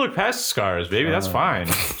 dude. Look past the scars, baby. That's fine.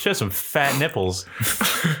 She has some fat nipples.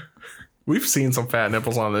 We've seen some fat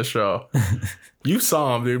nipples on this show. You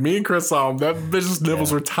saw them, dude. Me and Chris saw them. That bitch's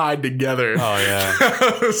nipples were tied together. Oh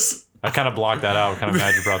yeah. I kind of blocked that out. Kind of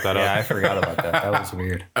glad you brought that yeah, I up. forgot about that. That was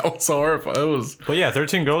weird. That was so horrible. It was. But yeah,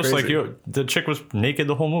 13 Ghosts, Crazy. like the chick was naked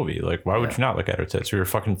the whole movie. Like, why would you not look at her tits? You were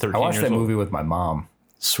fucking 13 I watched years that old. movie with my mom.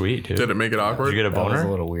 Sweet, dude. Did it make it awkward? Did you get a That was boner? a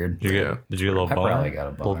little weird. Did you get, Yeah. did you get a little I boner? probably got a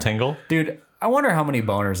little boner. tingle? Dude, I wonder how many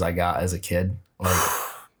boners I got as a kid. Like,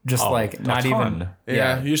 just like a not ton. even.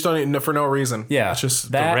 Yeah, you just don't need for no reason. Yeah, it's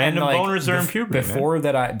just that random and, like, boners are in puberty,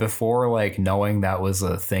 man. Before like knowing that was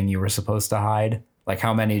a thing you were supposed to hide. Like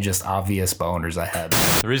how many just obvious boners I had.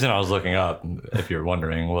 The reason I was looking up, if you're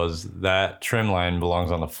wondering, was that trim line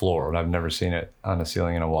belongs on the floor, and I've never seen it on the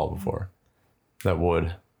ceiling in a wall before. That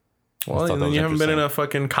would. Well, thought that then was you haven't been in interesting. a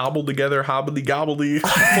fucking cobbled together, hobbly gobbledy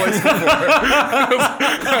place before.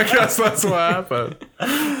 I guess that's what happened.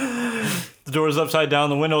 The door's upside down,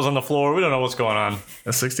 the window's on the floor. We don't know what's going on.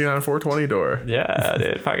 A 69 420 door. Yeah, dude.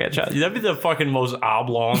 If I get shot, that'd be the fucking most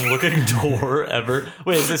oblong looking door ever.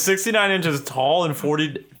 Wait, is it 69 inches tall and 4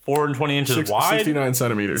 and 20 inches wide? 69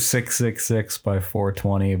 centimeters. 666 by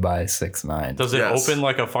 420 by 69. Does it Yes. open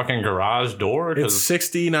like a fucking garage door? It's 'Cause-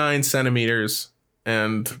 69 centimeters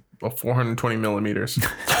and 420 millimeters.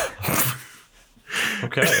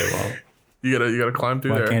 okay, well, You gotta climb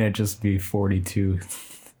through Why there. can't it just be 42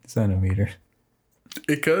 centimeters?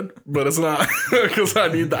 It could, but it's not because I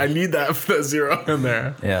need that zero in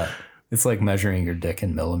there. Yeah, it's like measuring your dick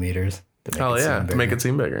in millimeters. To make Hell it yeah, seem to make bigger. it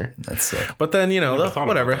seem bigger. That's sick. But then thought about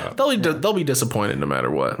whatever. that. They'll be disappointed no matter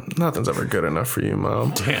what. Nothing's ever good enough for you,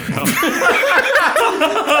 mom. so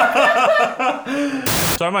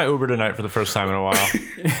I might Uber tonight for the first time in a while.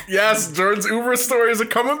 Yes, Jordan's Uber stories are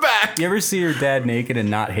coming back. You ever see your dad naked and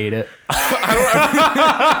not hate it?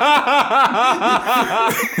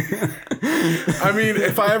 I mean,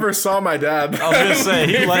 if I ever saw my dad, I was gonna say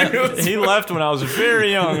he left when I was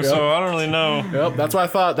very young, so I don't really know. yep, that's why I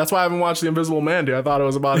thought. That's why I haven't watched The Invisible Man, dude. I thought it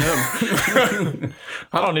was about him.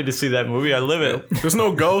 I don't need to see that movie. I live it. There's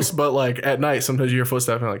no ghost, but like at night, sometimes you hear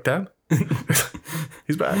footsteps and you're like, Dad,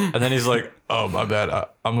 he's back. And then he's like, "Oh my bad,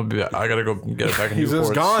 I'm gonna be. I gotta go get it back in He's Newports.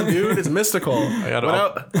 just gone, dude. It's mystical.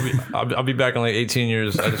 I'll be back in like 18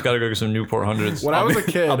 years. I just gotta go get some Newport hundreds. When I was a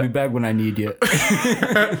kid, I'll be back when I need you.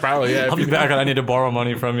 probably yeah. I'll be back and I need to borrow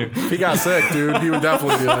money from you. If he got sick, dude, he would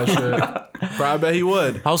definitely do that shit. Probably bet he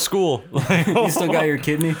would. How's school? You still got your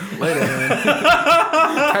kidney? Later, man.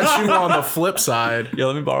 Catch you on the flip side. Yeah,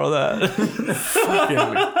 let me borrow that.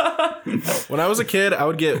 When I was a kid, I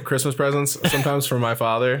would get Christmas presents sometimes from my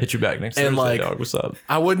father. Hit you back next And, Thursday, like, dog. What's up?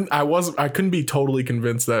 I couldn't be totally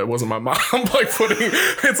convinced that it wasn't my mom. Like putting,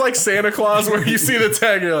 it's like Santa Claus where you see the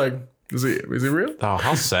tag, you're like, is he real? Oh,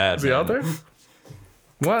 how sad. Is he out there?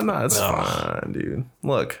 What? No, it's fine, dude.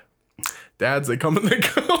 Look, dads, they come and they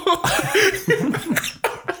go.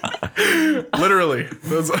 Literally,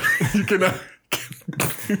 you can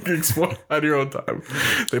explore at your own time.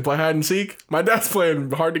 They play hide and seek. My dad's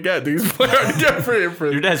playing hard to get. Dude. He's playing hard to get for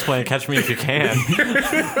Your dad's playing Catch Me If You Can.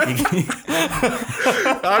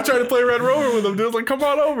 I tried to play Red Rover with him. Dude's like, come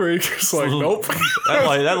on over. He's just like, nope.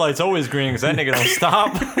 that light's always green because that nigga don't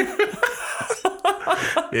stop.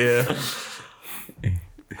 Yeah.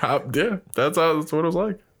 Yeah, that's what it was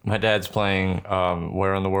like. My dad's playing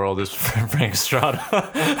Where in the World is Frank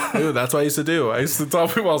Estrada. Dude, that's what I used to do. I used to tell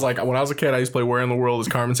people, I was like, when I was a kid, I used to play Where in the World is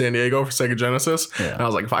Carmen Sandiego for Sega Genesis. Yeah. And I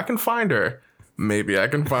was like, if I can find her, maybe I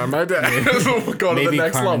can find my dad. We'll go to Maybe the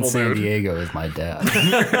next Carmen level, San dude. Diego is my dad.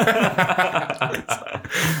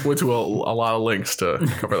 Went to a lot of links to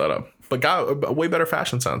cover that up. But got a way better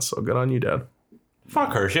fashion sense, so good on you, Dad.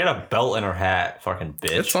 Fuck her. She had a belt in her hat. Fucking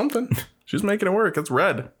bitch. It's something. She's making it work. It's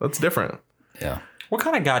red. That's different. Yeah. What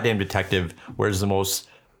kind of goddamn detective wears the most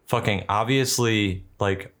fucking obviously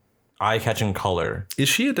like eye-catching color. Is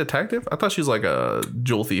she a detective? I thought she was like a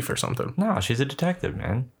jewel thief or something. No, she's a detective,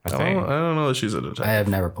 man. I I think. don't know that she's a detective. I have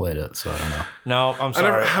never played it, so I don't know. No, I'm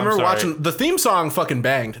sorry. I remember watching the theme song. Fucking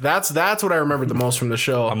banged. That's what I remembered the most from the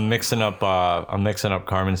show. I'm mixing up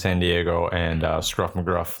Carmen Sandiego and Scruff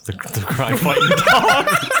McGruff, the crime fighting dog.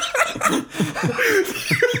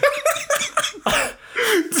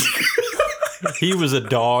 He was a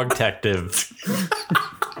dog detective.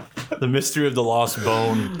 The Mystery of the Lost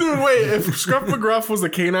Bone. Dude, wait. If Scruff McGruff was the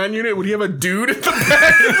canine unit, would he have a dude at the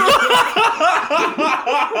back?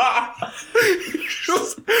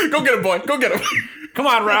 Go get him, boy. Go get him. Come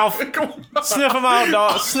on, Ralph. Come on. Sniff him out,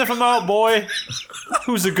 dog. Sniff him out, boy.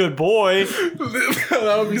 Who's a good boy?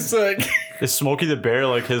 That would be sick. Is Smokey the Bear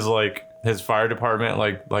like his fire department?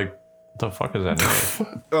 Like what the fuck is that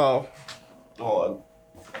name? Oh, hold on.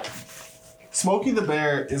 Smokey the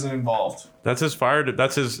Bear isn't involved. That's his fire.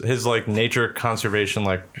 That's his like nature conservation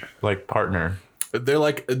like partner. They're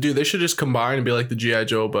like, dude, they should just combine and be like the G.I.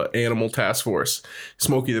 Joe, but Animal Task Force.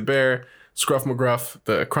 Smokey the Bear, Scruff McGruff,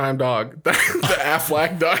 the crime dog, the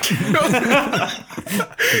Aflac duck.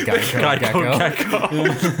 Gecko.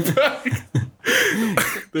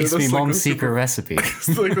 It's me mom's secret recipe.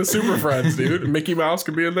 It's like the Super Friends, dude. Mickey Mouse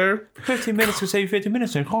could be in there. 15 minutes to save 50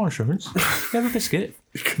 minutes in car insurance. You have a biscuit.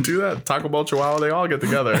 You can do that. Taco Bell, Chihuahua, they all get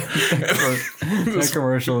together. That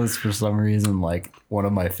commercial is for some reason like one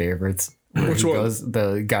of my favorites. Which one?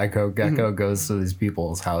 The Gecko goes to these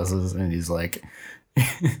people's houses and he's like,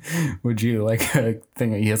 would you like a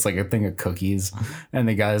thing? He has like a thing of cookies, and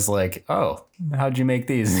the guy's like, "Oh, how'd you make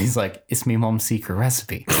these?" And he's like, "It's me mom's secret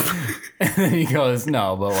recipe." And then he goes,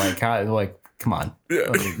 "No, but like, how? Like, come on." Yeah.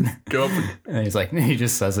 Go up. And he's like, he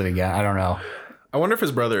just says it again. I don't know. I wonder if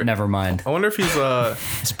his brother. Never mind. I wonder if he's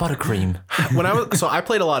It's buttercream. I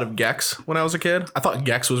played a lot of Gex when I was a kid. I thought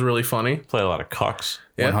Gex was really funny. Play a lot of cucks.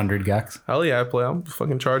 Yeah. 100 Gex. Hell yeah, I'm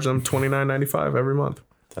fucking charging them $29.95 every month.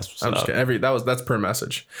 That's what's I'm just up. kidding. That's per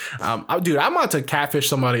message. Dude, I'm about to catfish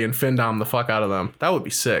somebody and fin dom the fuck out of them. That would be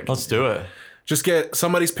sick. Let's do it. Just get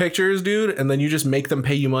somebody's pictures, dude, and then you just make them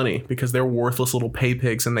pay you money because they're worthless little pay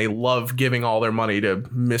pigs and they love giving all their money to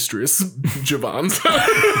Mistress Javons.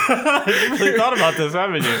 You really thought about this,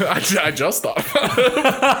 haven't you? I just thought.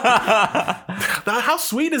 How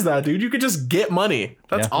sweet is that, dude? You could just get money.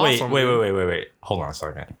 That's awesome. Wait. Hold on a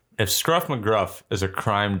second. If Scruff McGruff is a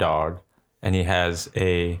crime dog and he has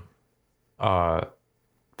a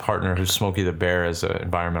partner who's Smokey the Bear as an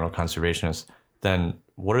environmental conservationist, then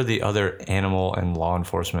what are the other animal and law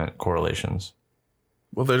enforcement correlations?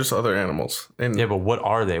 Well, they're just other animals. And Yeah, but what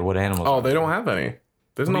are they? What animals? oh, are they don't have any.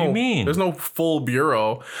 There's What do you mean? There's no full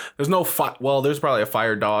bureau. There's no well, there's probably a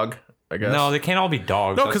fire dog, I guess. No, they can't all be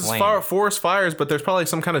dogs. No, That's because lame. forest fires, but there's probably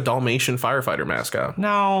some kind of Dalmatian firefighter mascot.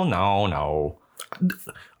 No.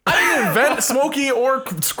 I didn't invent Smokey or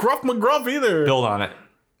Scruff McGruff either. Build on it.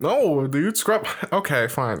 No, dude, Scruff. Okay,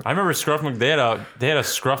 fine. I remember they had a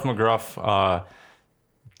Scruff McGruff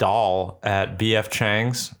doll at BF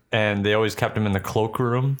Chang's, and they always kept him in the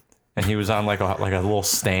cloakroom, and he was on like a little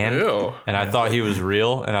stand. Ew. And I thought he was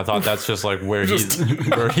real, and I thought that's just like where he lived.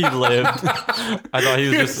 I thought he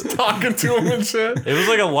was just talking to him and shit. It was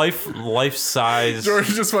like a life size. George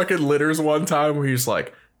just fucking litters one time where he's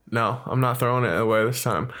like, "No, I'm not throwing it away this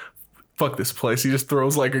time. Fuck this place." He just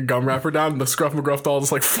throws like a gum wrapper down, and the Scruff McGruff doll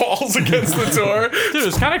just like falls against the door. Dude,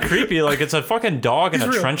 it's kind of creepy. Like it's a fucking dog in a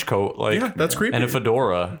real. trench coat, like Yeah, that's creepy. and a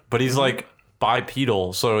fedora. But he's like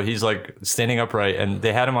bipedal, so he's like standing upright. And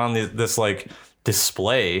they had him on this like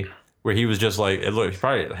display where he was just like, it looked, he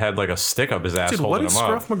probably had like a stick up his ass Dude, what holding does him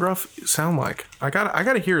Scruff up. McGruff sound like? I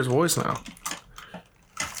gotta hear his voice now.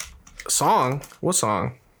 Song? What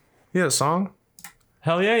song? He had a song?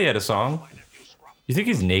 Hell yeah, he had a song. You think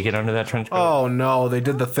he's naked under that trench coat? Oh no, they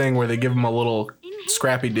did the thing where they give him a little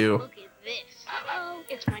scrappy doo. Look at this. Uh-oh,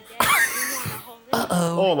 it's my dad. You wanna hold it?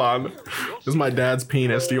 Hold on. This is my dad's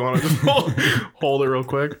penis. Do you want to just hold it real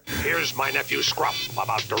quick? Here's my nephew Scruff,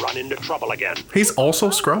 about to run into trouble again. He's also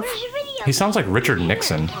Scruff? Where's your video? He sounds like Richard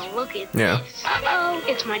Nixon. Oh, look at Yeah. this. Uh-oh,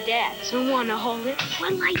 it's my dad. So wanna hold it?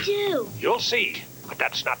 What'll I do? You'll see, but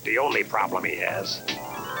that's not the only problem he has.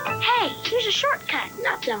 Hey, here's a shortcut.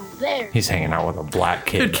 Not down there. He's hanging out with a black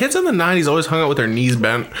kid. Dude, kids in the 90s always hung out with their knees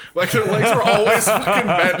bent. Like, their legs were always fucking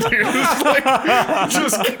bent, dude. It's like,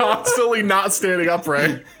 just constantly not standing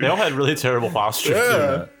upright. They all had really terrible posture.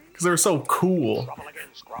 Yeah. Because they were so cool. Trouble again,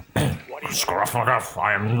 Scruff. What do you Scruff McGruff,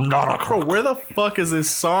 I am not a Bro, where the fuck is this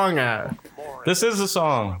song at? This is the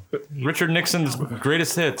song. Richard Nixon's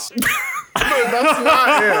greatest hits. That's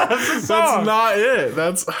not it. That's not it.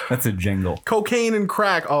 That's a jingle. Cocaine and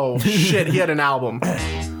crack. Oh, shit. He had an album.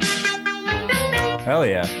 Hell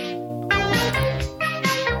yeah.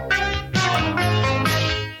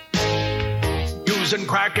 using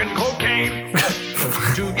crack and cocaine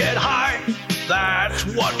to get high. That's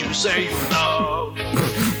what you say you love.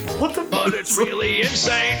 But it's really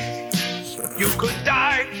insane. You could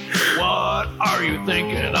die. What are you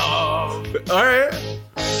thinking of? All right.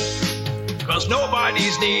 Cause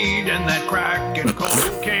nobody's needing that crack and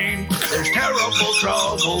cocaine. There's terrible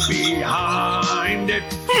trouble behind it.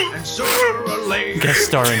 And sooner or later, Guest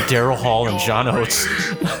starring Daryl Hall and John Oates.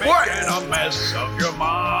 What? Making a mess of your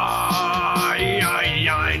mind.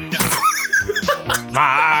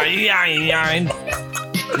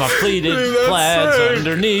 My pleated plaids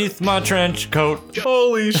underneath my trench coat.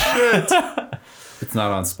 Holy shit. It's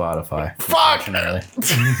not on Spotify. Fuck!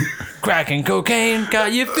 Crack and cocaine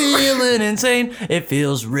got you feeling insane. It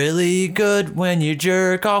feels really good when you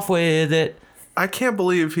jerk off with it. I can't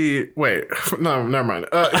believe he... Wait. No, never mind.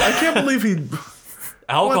 I can't believe he...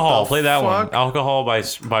 Alcohol. What the Play that fuck? one. Alcohol by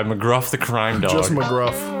McGruff the Crime Dog. Just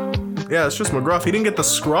McGruff. Yeah, it's just McGruff. He didn't get the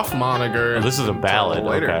Scruff moniker. Oh, this is a ballad.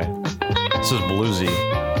 later. Okay. This is bluesy.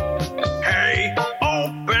 Hey,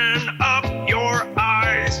 open up your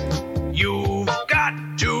eyes. You've got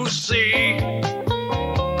to see.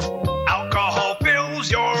 Alcohol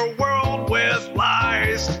fills your world with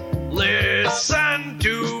lies. Listen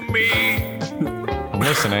to me. I'm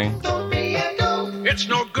listening. It's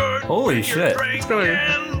no good. Holy shit. It's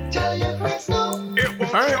gonna...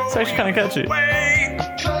 Alright, It's actually kind of catchy.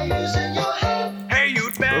 Hey,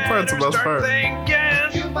 you'd better part's the best start part. thinking.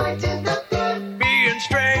 Being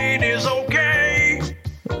straight is okay.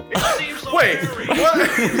 It seems so Wait, very what?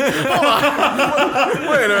 Hold on.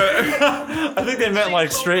 Wait a minute. I think they meant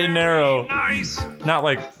like straight and narrow, nice. not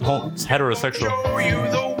like heterosexual. Show you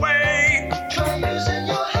the way.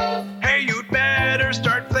 Hey, you'd better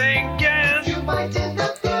start thinking.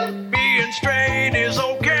 Being straight is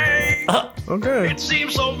okay. Okay. It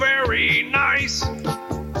seems so very nice.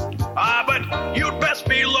 But you'd best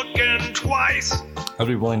be looking twice. I'd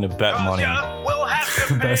be willing to bet money. Ya will have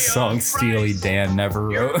to pay Best song a Steely price. Dan never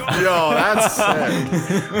wrote. Yo, that's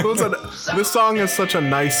sick. Listen, this song is such a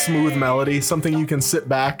nice, smooth melody. Something you can sit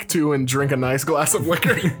back to and drink a nice glass of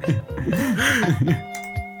liquor.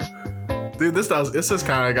 Dude, this is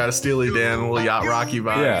kind of got a Steely Dan, little yacht rocky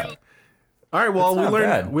vibe. Yeah. All right, well, That's not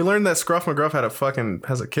bad. we learned that Scruff McGruff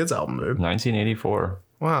has a kids album, dude. 1984.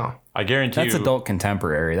 Wow. I guarantee That's you. adult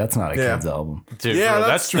contemporary. That's not a Yeah. kid's album. Dude, Yeah, bro,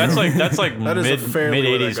 that's that's like That is a fairly mid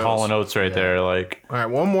where that 80s goes. Hall and Oates right there. Like All right,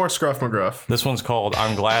 one more Scruff McGruff. this one's called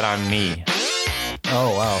 "I'm Glad I'm Me."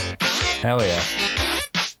 Oh, wow. Hell yeah.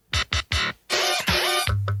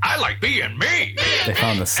 I like being me. They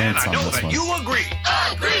found the And synths I on know this that one. you agree.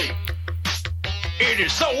 I agree. It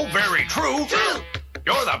is so very true.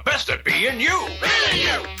 You're the best at being you. Being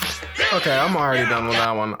you. Okay, I'm already done with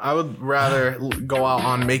that one. I would rather go out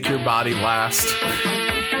on Make Your Body Last.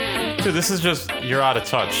 Dude, this is just you're out of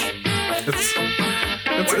touch.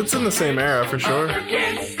 It's in the same era for sure.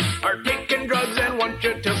 Kids are taking drugs and want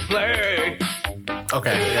you to play.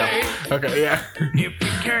 Okay, yeah. Okay, yeah. If you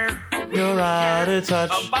care You're out of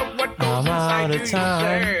touch. about what goes I'm inside out you, of you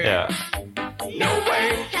time. say, Yeah, no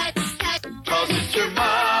way. 'Cause it's your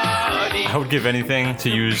body. I would give anything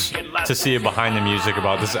to see it behind the music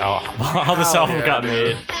about this album, how this album yeah, got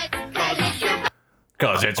dude. made.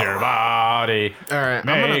 Cause it's your body. All right,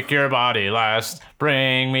 Make your body last.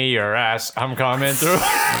 Bring me your ass. I'm coming through.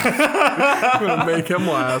 I'm gonna make him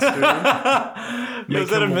last, dude. Is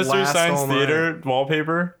that a him Mystery last Science all night. Theater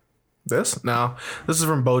wallpaper? This? No. This is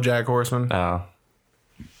from BoJack Horseman. No.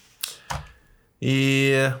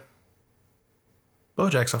 Yeah.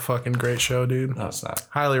 BoJack's a fucking great show, dude. No, it's not.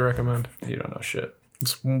 Highly recommend. You don't know shit.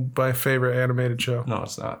 It's my favorite animated show. No,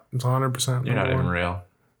 it's not. It's 100%. You're not number even one. real.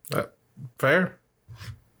 Fair.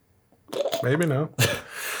 Maybe no.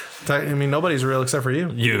 I mean, nobody's real except for you.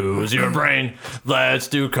 Use your brain. Let's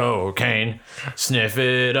do cocaine. Sniff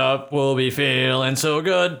it up. We'll be feeling so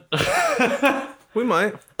good. We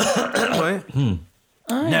might.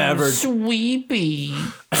 Never sweepy.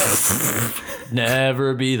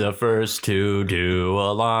 Never be the first to do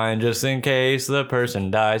a line just in case the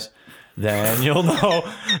person dies. Then you'll know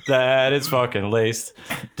that it's fucking laced.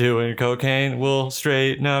 Doing cocaine will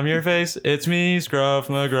straight numb your face. It's me, Scruff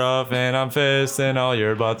McGruff, and I'm fisting all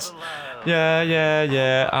your butts. Yeah, yeah,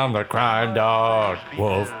 yeah, I'm the crime dog.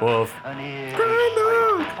 Woof, woof. Crime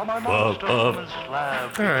dog. Woof, woof.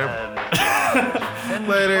 All right.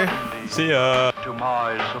 Later. See ya. To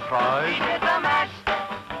my surprise,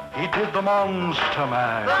 he did the monster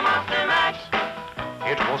mash.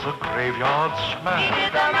 It was a graveyard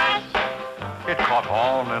smash. It caught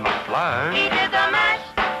on in a flash. He did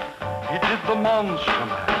the monster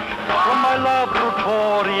mash. From my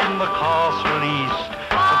laboratory in the castle east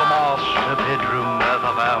to the master bedroom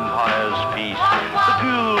vampire's feast. The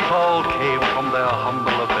ghouls all came from their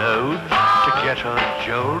humble abode to get a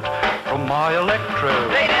jolt from my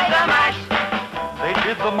electrode. They did the mash. They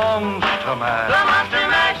did the monster mash. The monster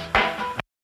mash.